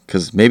this,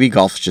 because maybe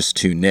golf's just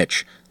too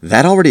niche.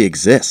 That already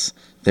exists.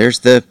 There's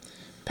the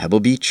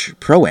Pebble Beach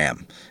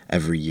Pro-Am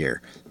every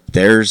year.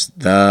 There's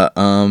the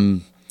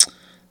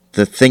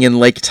thing in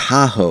Lake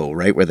Tahoe,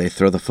 right, where they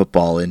throw the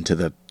football into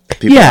the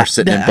people that are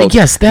sitting in boats.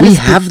 Yes, we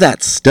have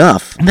that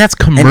stuff. And that's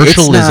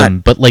commercialism,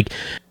 but like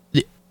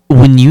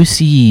when you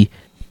see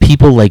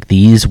people like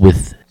these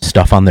with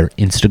stuff on their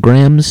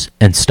Instagrams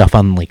and stuff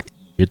on like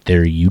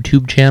their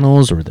YouTube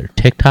channels or their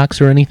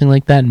TikToks or anything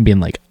like that, and being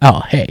like,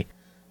 "Oh, hey,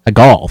 I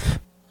golf.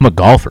 I'm a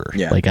golfer."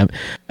 Yeah. Like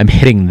I'm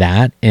hitting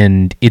that,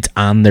 and it's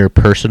on their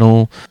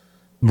personal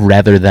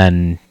rather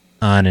than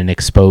on an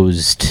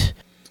exposed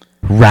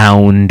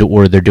round,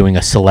 or they're doing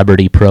a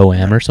celebrity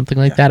pro-am or something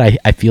like that.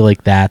 I feel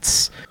like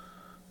that's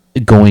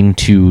going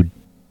to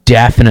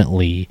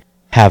definitely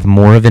have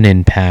more of an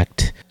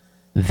impact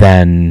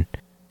than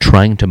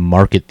trying to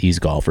market these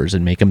golfers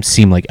and make them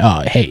seem like,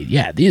 oh, hey,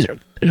 yeah, these are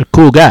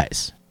cool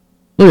guys.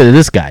 Look at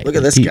this guy. Look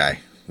at this guy.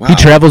 Wow. He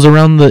travels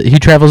around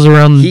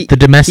the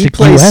domestic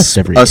U.S.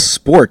 every year. A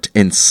sport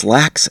in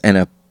slacks and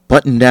a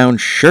button-down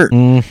shirt.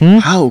 Mm-hmm.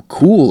 How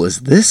cool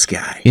is this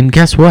guy? And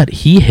guess what?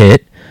 He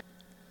hit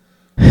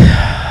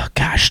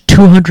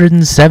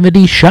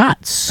 270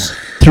 shots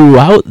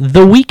throughout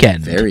the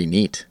weekend. Very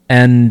neat.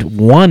 And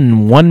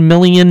won $1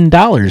 million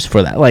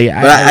for that. Like,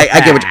 but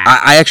I get what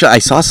I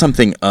saw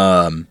something.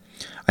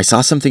 I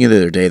saw something the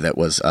other day that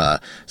was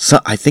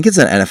I think it's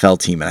an NFL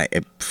team,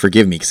 and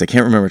forgive me because I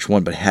can't remember which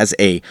one, but it has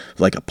a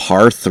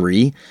par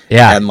 3.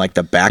 Yeah, and like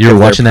the back You're of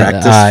watching their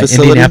practice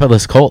facility.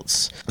 Indianapolis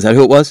Colts. Is that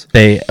who it was?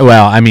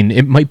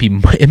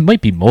 It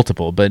might be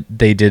multiple, but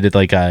they did it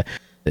like a.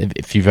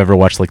 If you've ever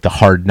watched like the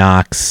Hard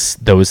Knocks,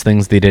 those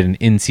things, they did an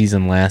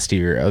in-season last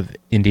year of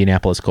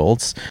Indianapolis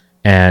Colts,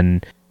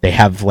 and they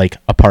have like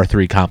a par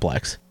 3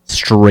 complex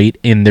straight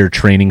in their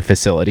training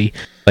facility.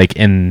 Like,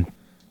 and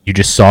you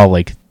just saw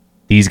like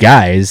these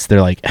guys,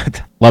 they're like,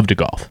 love to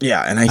golf.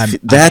 Yeah, and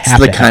that's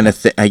the kind of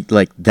thing I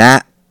like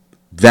that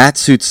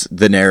suits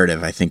the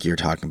narrative I think you're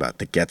talking about,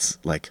 that gets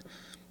like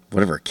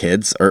whatever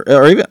kids or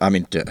even, I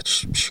mean,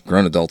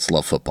 grown adults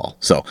love football.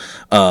 So,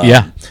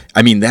 yeah,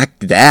 I mean,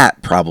 that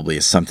probably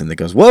is something that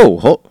goes, whoa,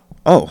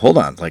 hold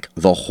on. Like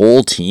the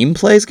whole team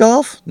plays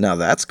golf? Now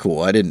that's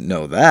cool. I didn't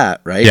know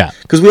that. Right. Yeah.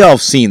 Cause we all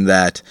have seen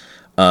that,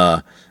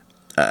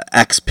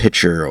 X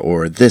pitcher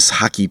or this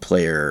hockey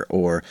player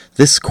or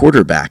this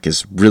quarterback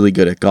is really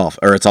good at golf,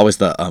 or it's always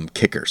the,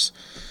 kickers.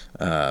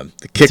 The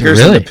kickers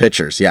and the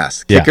pitchers,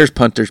 yes. Kickers,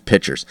 punters,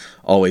 pitchers,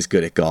 always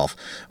good at golf.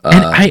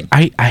 And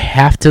I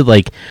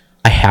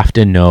have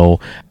to know,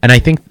 and I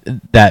think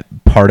that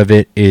part of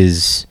it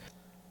is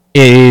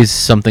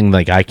something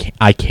like I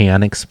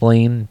can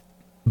explain,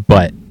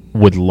 but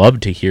would love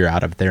to hear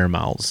out of their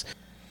mouths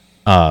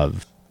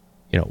of,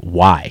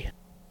 why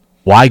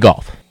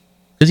golf?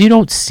 Because you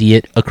don't see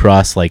it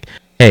across like,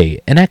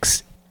 hey, an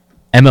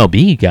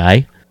ex-MLB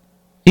guy,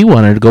 he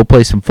wanted to go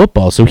play some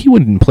football, so he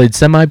went and played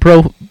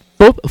semi-pro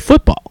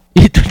football.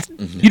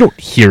 You don't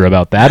hear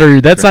about that, or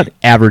that's not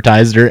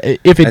advertised, or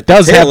if it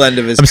does happen,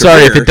 I'm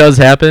sorry if it does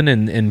happen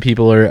and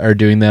people are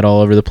doing that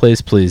all over the place,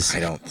 please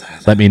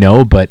let me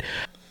know. But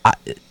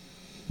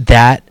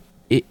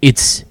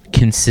it's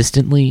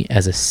consistently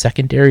as a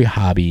secondary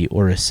hobby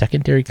or a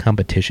secondary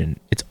competition,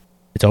 it's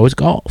always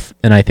golf.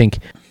 And I think,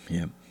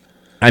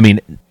 I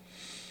mean,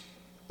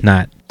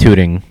 not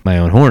tooting my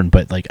own horn,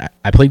 but like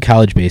I played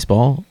college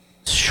baseball.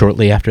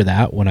 Shortly after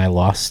that, when I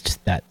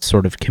lost that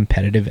sort of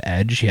competitive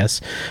edge,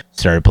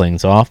 started playing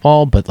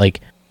softball, but like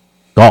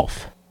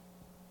golf.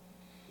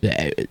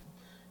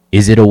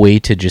 Is it a way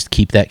to just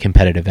keep that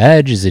competitive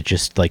edge? Is it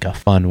just like a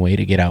fun way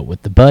to get out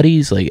with the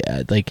buddies?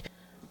 Like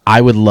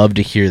I would love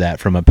to hear that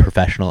from a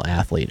professional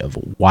athlete of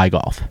why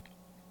golf.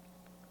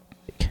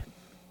 It's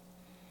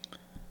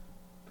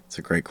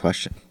a great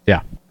question.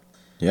 Yeah.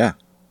 Yeah.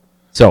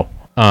 So,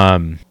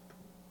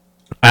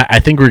 I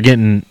think we're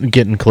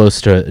getting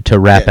close to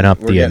wrapping up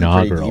the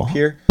inaugural.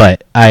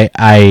 But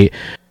I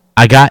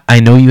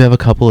know you have a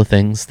couple of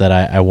things that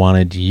I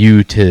wanted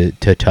you to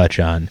touch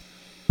on,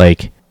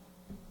 like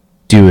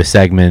do a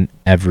segment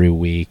every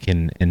week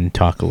and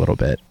talk a little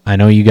bit. I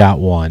know you got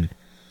one.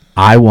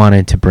 I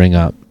wanted to bring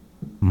up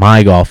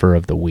my golfer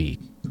of the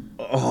week.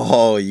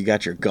 Oh, you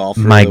got your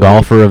golfer. My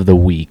golfer of the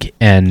week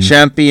and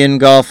champion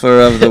golfer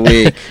of the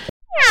week.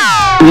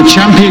 The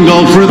champion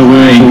golfer of the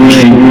week.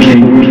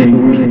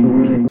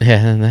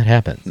 Yeah, and that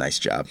happened. Nice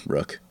job,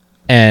 Rook.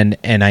 And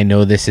I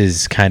know this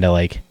is kind of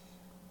like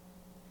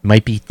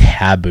might be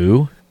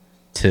taboo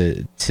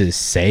to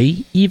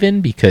say,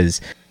 even because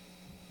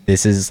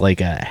this is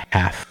like a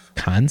half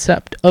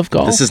concept of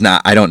golf. This is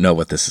not. I don't know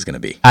what this is going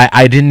to be.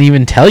 I didn't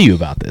even tell you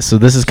about this, so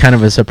this is kind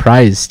of a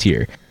surprise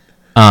tier.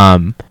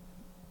 Martin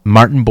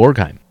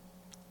Borgheim.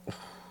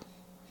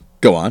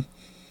 Go on.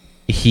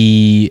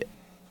 He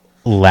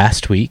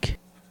last week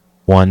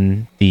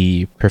won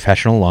the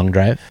professional long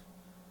drive.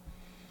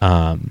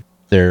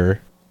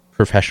 Their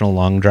professional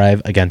long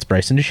drive against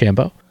Bryson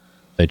DeChambeau.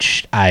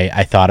 which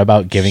I thought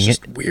about giving it.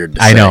 Weird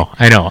to I say.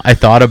 know. I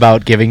thought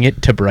about giving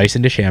it to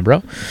Bryson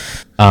DeChambeau.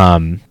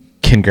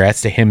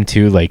 Congrats to him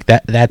too. Like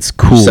that's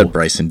cool. You said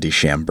Bryson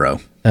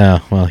DeChambeau.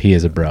 Well, he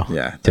is a bro.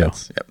 Yeah, too.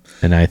 yep.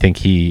 And I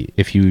think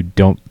if you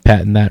don't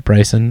patent that,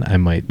 Bryson, I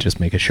might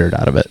just make a shirt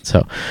out of it.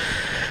 So,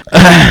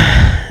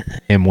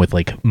 him with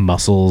like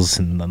muscles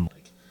and then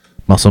like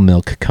muscle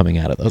milk coming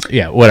out of those.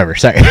 Yeah, whatever.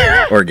 Sorry.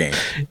 Orgain.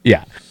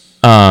 Yeah.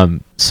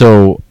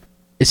 So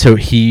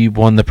he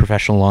won the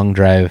professional long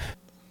drive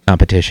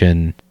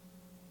competition.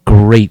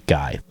 Great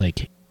guy,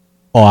 like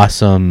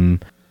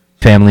awesome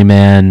family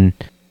man,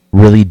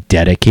 really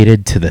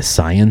dedicated to the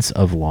science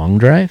of long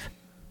drive,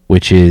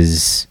 which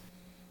is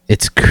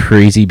it's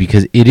crazy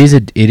because it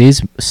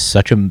is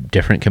such a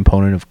different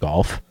component of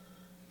golf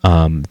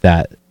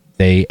that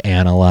they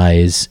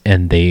analyze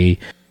and they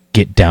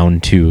get down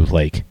to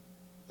like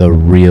the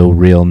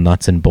real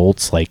nuts and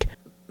bolts, like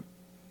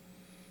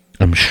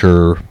I'm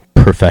sure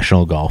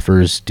professional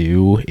golfers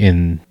do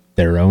in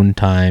their own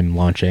time,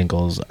 launch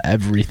angles,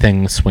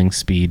 everything, swing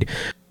speed,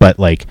 but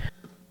like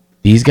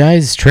these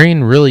guys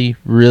train really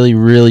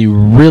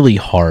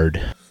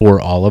hard for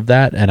all of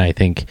that, and I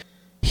think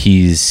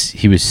he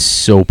was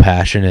so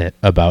passionate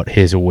about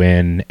his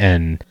win.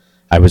 And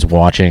I was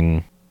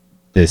watching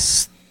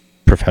this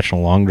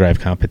professional long drive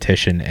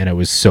competition, and it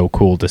was so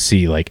cool to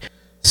see like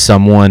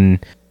someone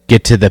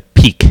get to the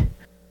peak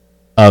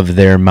of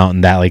their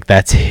mountain. That like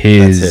that's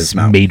his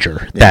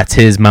major. Yeah. That's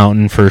his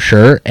mountain for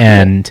sure,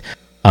 and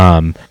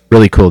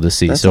really cool to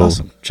see. That's so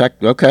awesome. Check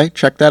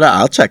that out.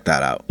 I'll check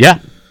that out. Yeah.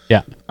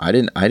 I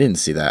didn't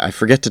see that. I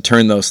forget to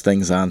turn those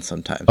things on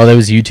sometimes. Oh, that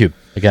was YouTube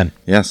again.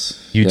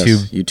 Yes.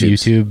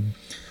 YouTube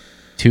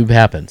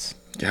happens.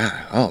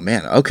 Yeah. Oh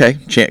man. Okay.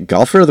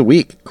 Golfer of the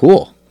week.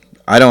 Cool.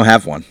 I don't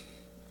have one.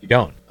 You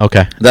don't.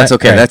 Okay. That's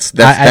okay. Right.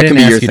 That can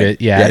be your thing.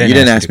 You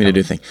didn't ask me to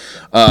do a thing.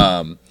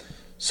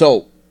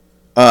 So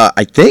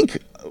I think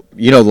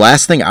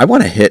last thing I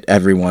want to hit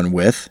everyone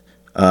with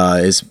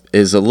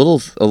is a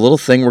little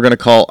thing we're gonna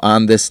call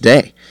On This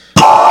Day.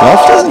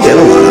 Golf doesn't get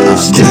a lot of On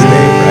This Day,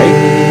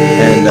 right?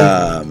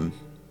 And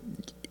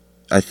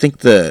I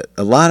think a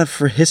lot of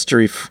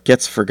history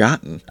gets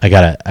forgotten. I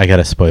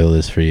gotta spoil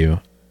this for you.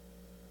 I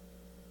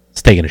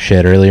was taking a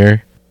shit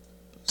earlier.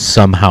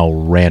 Somehow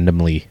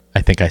randomly,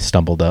 I think I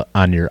stumbled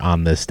on your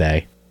On This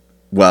Day.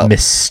 Well,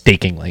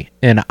 mistakenly,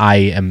 and I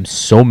am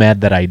so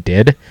mad that I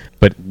did.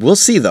 But we'll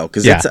see though,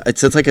 because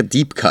it's like a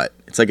deep cut.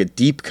 It's like a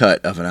deep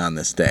cut of an On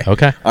This Day.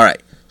 Okay. All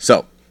right.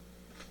 So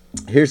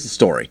here's the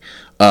story.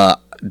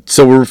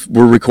 So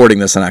we're recording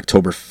this on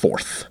October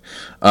 4th.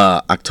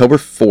 October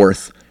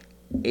 4th,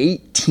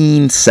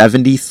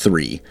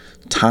 1873.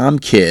 Tom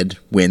Kidd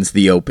wins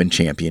the Open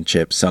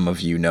Championship. Some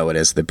of you know it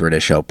as the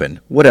British Open,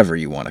 whatever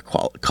you want to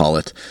call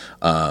it.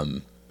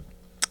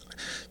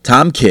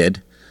 Tom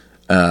Kidd,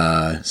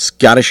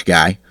 Scottish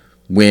guy,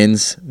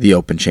 wins the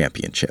Open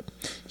Championship.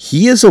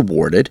 He is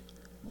awarded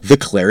the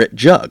Claret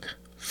Jug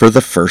for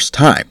the first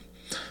time.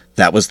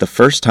 That was the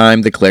first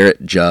time the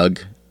Claret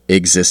Jug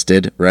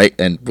existed, right?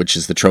 And which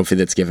is the trophy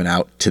that's given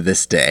out to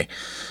this day.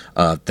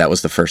 That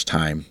was the first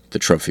time the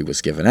trophy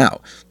was given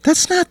out.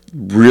 That's not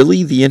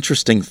really the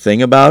interesting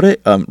thing about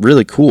it.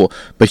 Really cool.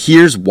 But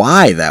here's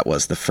why that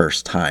was the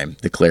first time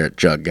the Claret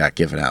Jug got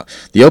given out.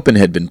 The Open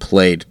had been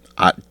played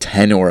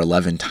 10 or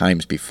 11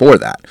 times before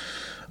that.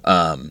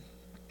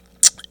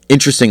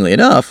 Interestingly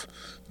enough,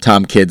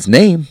 Tom Kidd's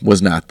name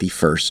was not the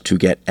first to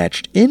get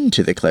etched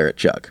into the Claret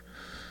Jug.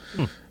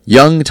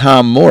 Young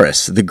Tom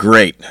Morris, the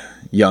great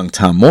young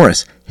Tom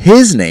Morris,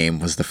 his name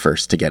was the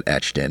first to get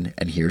etched in,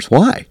 and here's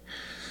why.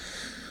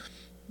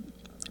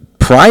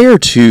 Prior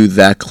to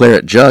that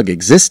Claret Jug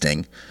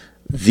existing,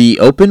 the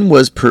Open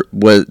was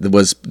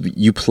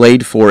you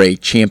played for a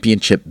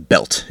championship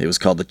belt. It was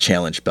called the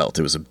Challenge Belt.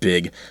 It was a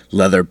big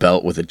leather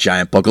belt with a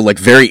giant buckle, like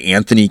very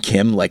Anthony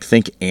Kim, like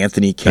think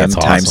Anthony Kim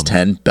That's times awesome.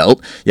 10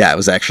 belt. Yeah, it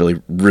was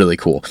actually really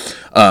cool.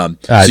 A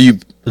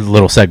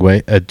little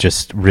segue,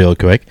 just real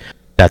quick.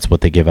 That's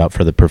what they give out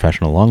for the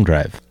professional long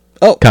drive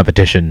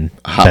competition.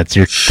 That's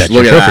your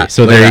trophy. That.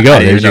 So there you go.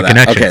 There's your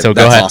connection. Okay, so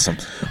go ahead. That's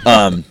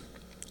awesome.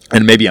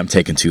 And maybe I'm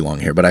taking too long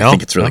here, but I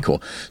think it's really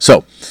cool.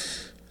 So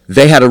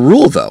they had a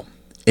rule, though.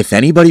 If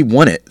anybody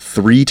won it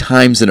 3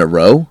 times in a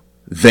row,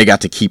 they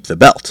got to keep the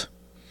belt.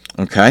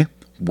 Okay?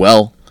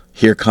 Well,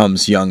 here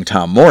comes young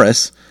Tom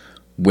Morris,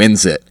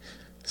 wins it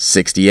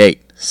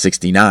 68,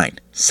 69,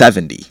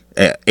 70,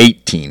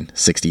 18,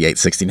 68,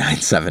 69,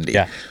 70.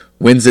 Yeah.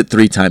 Wins it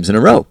 3 times in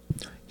a row.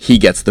 He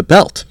gets the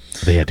belt.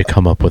 They had to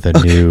come up with a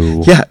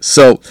new... Yeah,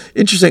 so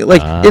interesting.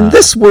 Like, in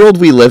this world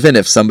we live in,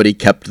 if somebody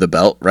kept the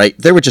belt, right,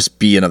 there would just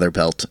be another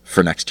belt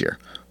for next year.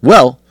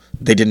 Well,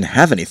 they didn't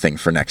have anything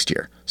for next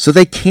year. So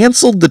they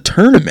canceled the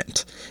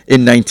tournament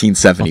in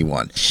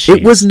 1971.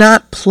 It was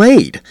not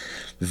played.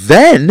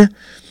 Then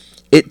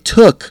it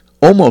took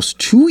almost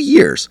 2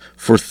 years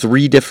for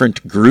 3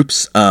 different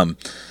groups,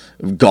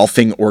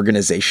 golfing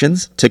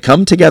organizations, to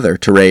come together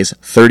to raise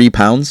 30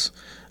 pounds.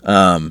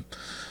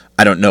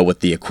 I don't know what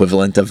the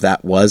equivalent of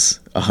that was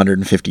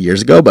 150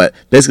 years ago. But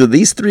basically,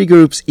 these three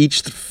groups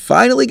each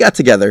finally got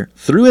together,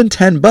 threw in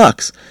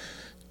 $10,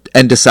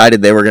 and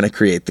decided they were going to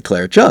create the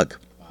Claret jug.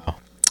 Wow.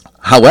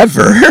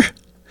 However,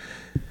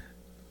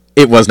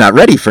 it was not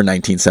ready for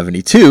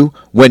 1972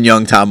 when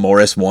young Tom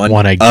Morris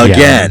won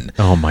again.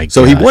 Oh my god!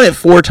 So he won it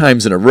 4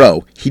 times in a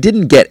row. He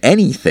didn't get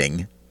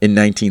anything in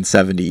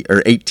 1970 or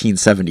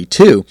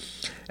 1872,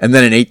 and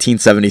then in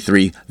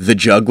 1873 the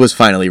jug was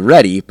finally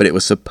ready, but it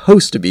was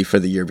supposed to be for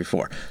the year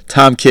before.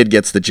 Tom Kidd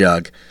gets the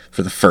jug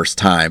for the first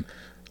time.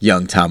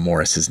 Young Tom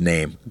Morris's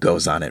name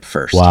goes on it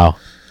first. Wow!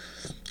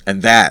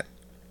 And that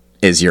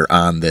is your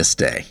on this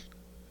day.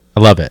 I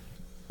love it.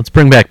 Let's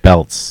bring back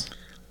belts.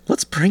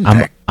 Let's bring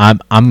back.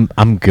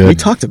 I'm good. We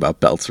talked about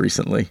belts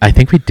recently. I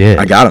think we did.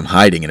 I got them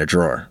hiding in a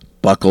drawer.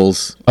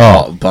 Buckles.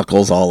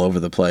 Buckles all over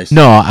the place.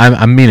 No,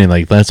 I'm meaning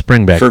like let's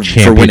bring back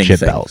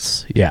championship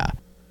belts. Yeah.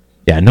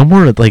 No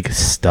more like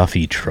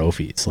stuffy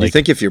trophies. Like, you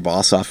think if your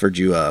boss offered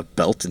you a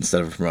belt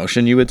instead of a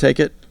promotion, you would take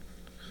it?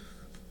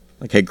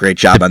 Like, hey, great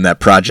job on that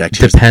project.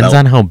 Here's depends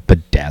on how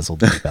bedazzled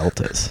the belt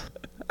is.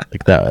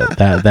 Like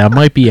that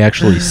might be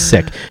actually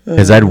sick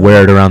because I'd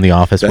wear it around the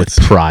office with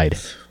pride.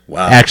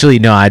 Wow. Actually,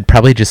 no, I'd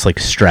probably just like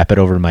strap it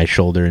over my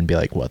shoulder and be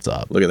like, "What's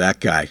up?" Look at that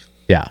guy.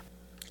 Yeah.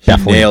 He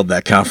nailed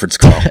that conference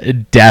call.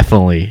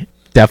 Definitely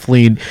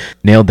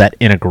nailed that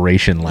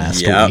integration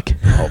last week.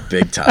 Oh,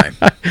 big time.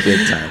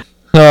 Big time.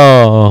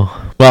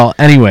 Oh, well,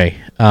 anyway,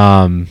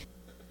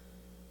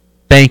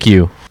 thank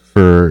you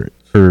for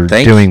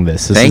doing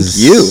this.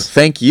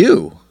 Thank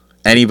you.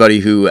 Anybody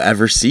who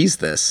ever sees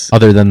this.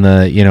 Other than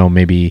the,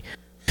 maybe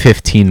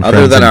 15 other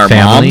friends than and our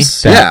family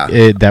moms,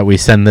 that we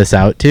send this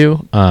out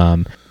to,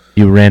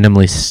 you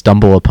randomly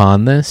stumble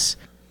upon this,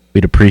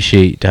 we'd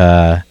appreciate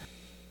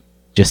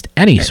just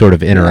any sort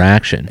of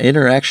interaction.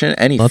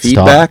 Any Let's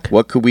feedback. talk.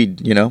 What could we,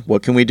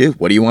 what can we do?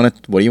 What do you want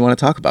to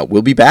talk about?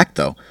 We'll be back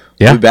though.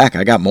 Yeah. We'll be back.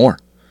 I got more.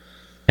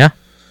 Yeah.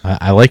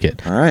 I like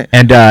it. All right.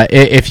 And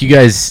if you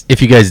guys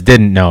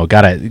didn't know,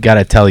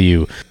 gotta tell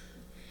you,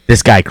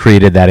 this guy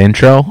created that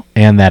intro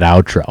and that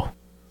outro.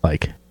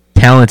 Like,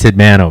 talented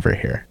man over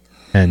here.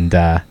 And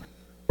we're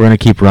gonna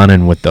keep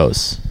running with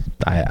those.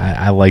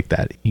 I like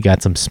that. You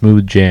got some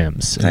smooth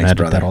jams. Thanks, and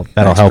brother.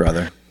 That'll help.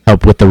 Brother.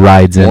 Help with the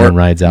rides in and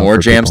rides out. More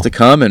jams to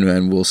come,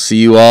 and we'll see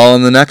you all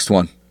in the next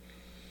one.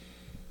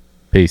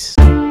 Peace.